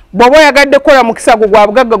bwoba yagadde kola mukisa gwa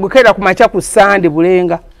bugagga gukera ku macha ku Sande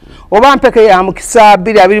bulenga oba mpeke ya mukisa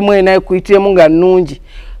 224 kuitiremu nga nnungi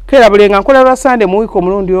kera bulenga nkola lwa Sande mu wiko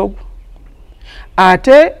mulundi ogwo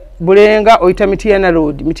ate bulenga oyita Mitiana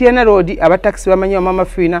Road aba taxi bamanyi wa mama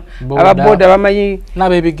Fina aba boda bamanyi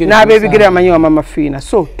n'abebigere bamanyi wa mama Fina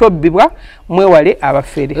so tobbibwa mwewale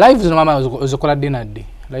abafere live zino mama ozokola dinaddi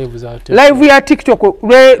live ya TikTok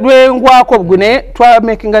lwengwako bugune twa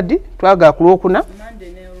making adi twaga kulokuna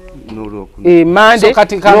Mande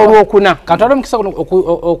n'olwokuna katwala omukisa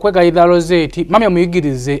okwegayirira Rosette mami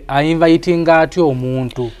omuyigirize ayinvitinga atyo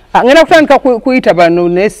omuntu ngenda kutandika kuyita bano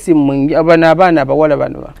n'essimu abaana abawala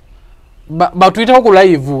bano batuyitako ku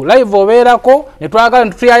live obeerako ne twagala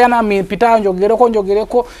netuyayana mipita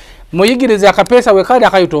njogereko muyigirize akapesa wekali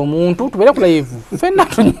akayita omuntu tubeere ku live fenna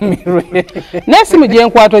tunyumirwe n'essimu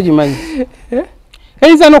gyenkwato gimanyi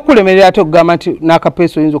Eiza nokulemerera ate okugamba nti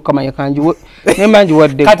n'akapeso oyinza okukamanya kangi nemanji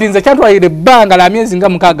wadde kati nze kyatwalira ebbanga la myezi nga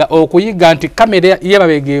 6 okuyiga nti kamera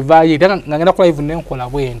yebabega evaayo era nga ngenda ku live nenkola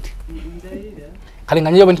bwenti kale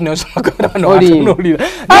nga nyeyo bwenti neyosoma kamera n'olira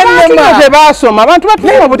abantu tebasoma abantu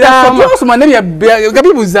batuma obutasoma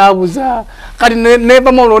gabibuzabuza kati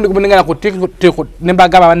nevamo olundi kumunengana ku TikTok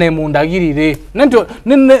nembagaba banemundagirire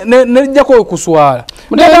nejjako okuswala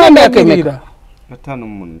muteemekemera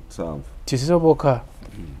 5 kisoboka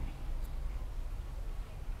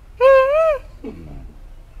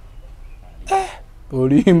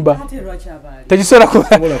olimba tekisobola ku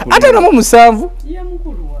ate no 7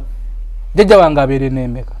 jjajja wange abeere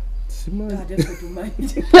n'emeka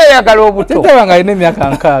yayagala obuto jjajja wange alina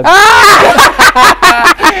emyaka 6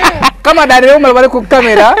 kama daleo mala bali ku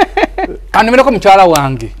kamera kanumirako mukyala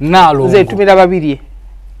wange nalo nze tumira babiri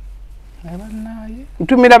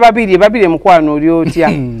ntumira babiri mukwano olyotya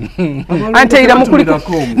ante ira mukulika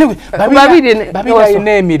babiri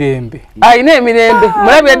ayina emirembe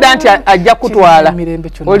mulabye dda nti ajja kutwala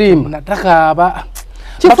olimba nataka aba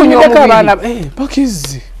kifunyeka abana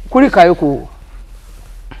bakizi kulikayo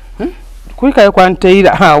kwa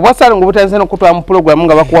nteira wasala ngo butanze no kutwa mu program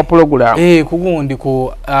nga bakuwa program kugundi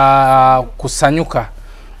kusanyuka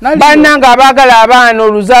bananga abagala abana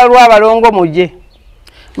oluzalwa abalongo muje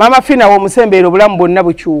mama Fina wo musembero obulamu bonna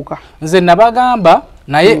bukyuka nze nabagamba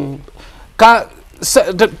naye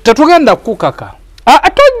tetugenda kukaka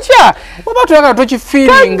tojja oba tuyagala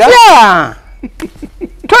tokifiringa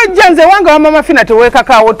tojja nze wanga wa mama Fina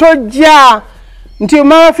tewekakaawo tojja nti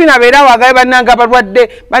mama Fina abeera wagaye bannanga abalwadde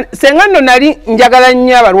senga nno nali njagala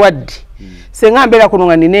nnyo abalwadde senga mbeera kuno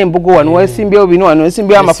nga nina embugo wano wesimbyewo bino wano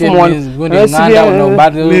wesimbyewo amafumu wano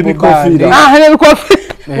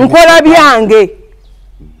nkola byange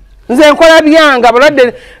nze nkola byange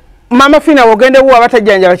abalwadde mama Fina wogende wo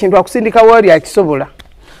abatajjanjaba kintu akusindika wali akisobola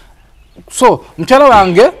so mkyala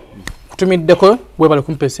wange kutumiddeko webale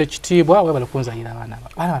kumpesa ekitiibwa webale kunzayira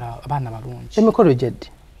abaana balungi emikolo gyaddi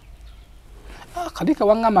kadika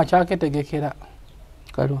wangama kyaketegekera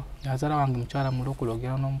kalwa yazala wange mukyala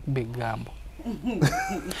mulokulogera n'omukuba eggambo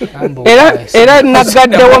era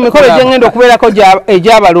nagaddewo mikolo gyengenda okubeerako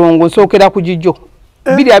egy'abalongo nsookera ku gijjo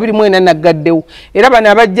 224 nagaddewo era bano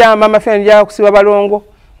abajja mama Fina nja kusiba balongo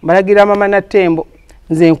mbalagira mama Natembo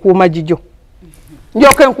nze nkuuma gijjo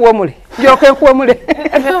njoke nkuwemule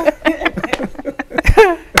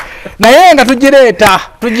naye nga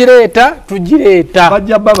tugireeta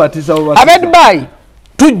bajja babatiza ab'Dubai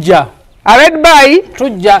tujja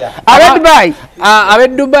ab'Dubai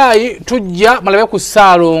tujja malabe ku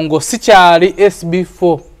Saalongo sikyali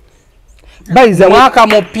SB4 bayiza mwaka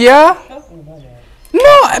mupya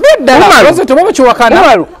bedda lose tobaba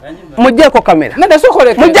chiwakana mujjako kamera nada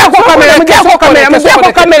sokole mujjako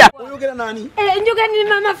kamera oyogera nani njuga ni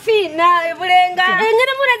Mama Fina bulenga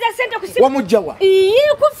ngene muraza sente ku simu wamujjawa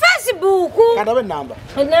ku Facebook kadabe namba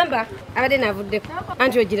abade navuddeko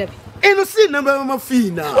anti ogirabe eno si namba ya Mama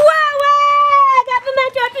Fina wawe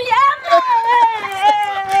government otuyamba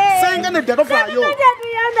senga ne data fayo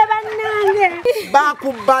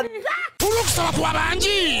bakubba Ulukusaba kwa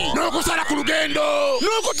banji n'okusala ku lugendo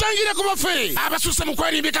n'okutangira ku bafe abasusse mu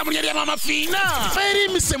kwerimbika mu lya Mama Fina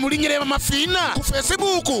erimise mu linnya lya Mama Fina ku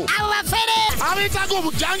Facebook abafere abetaaga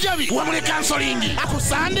obujanjabi wamule kansolingi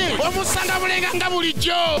akusande omusanga bulenga nga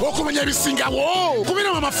bulijjo okumenya ebisingawo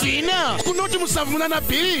kubina Mama Fina ku noti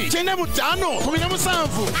 782 95 17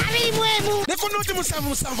 abimwemu ne ku noti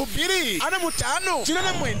 772 45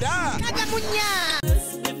 99 kagamunya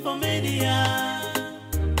SB4 Media.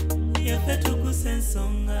 Tuggussa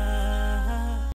Enssonga.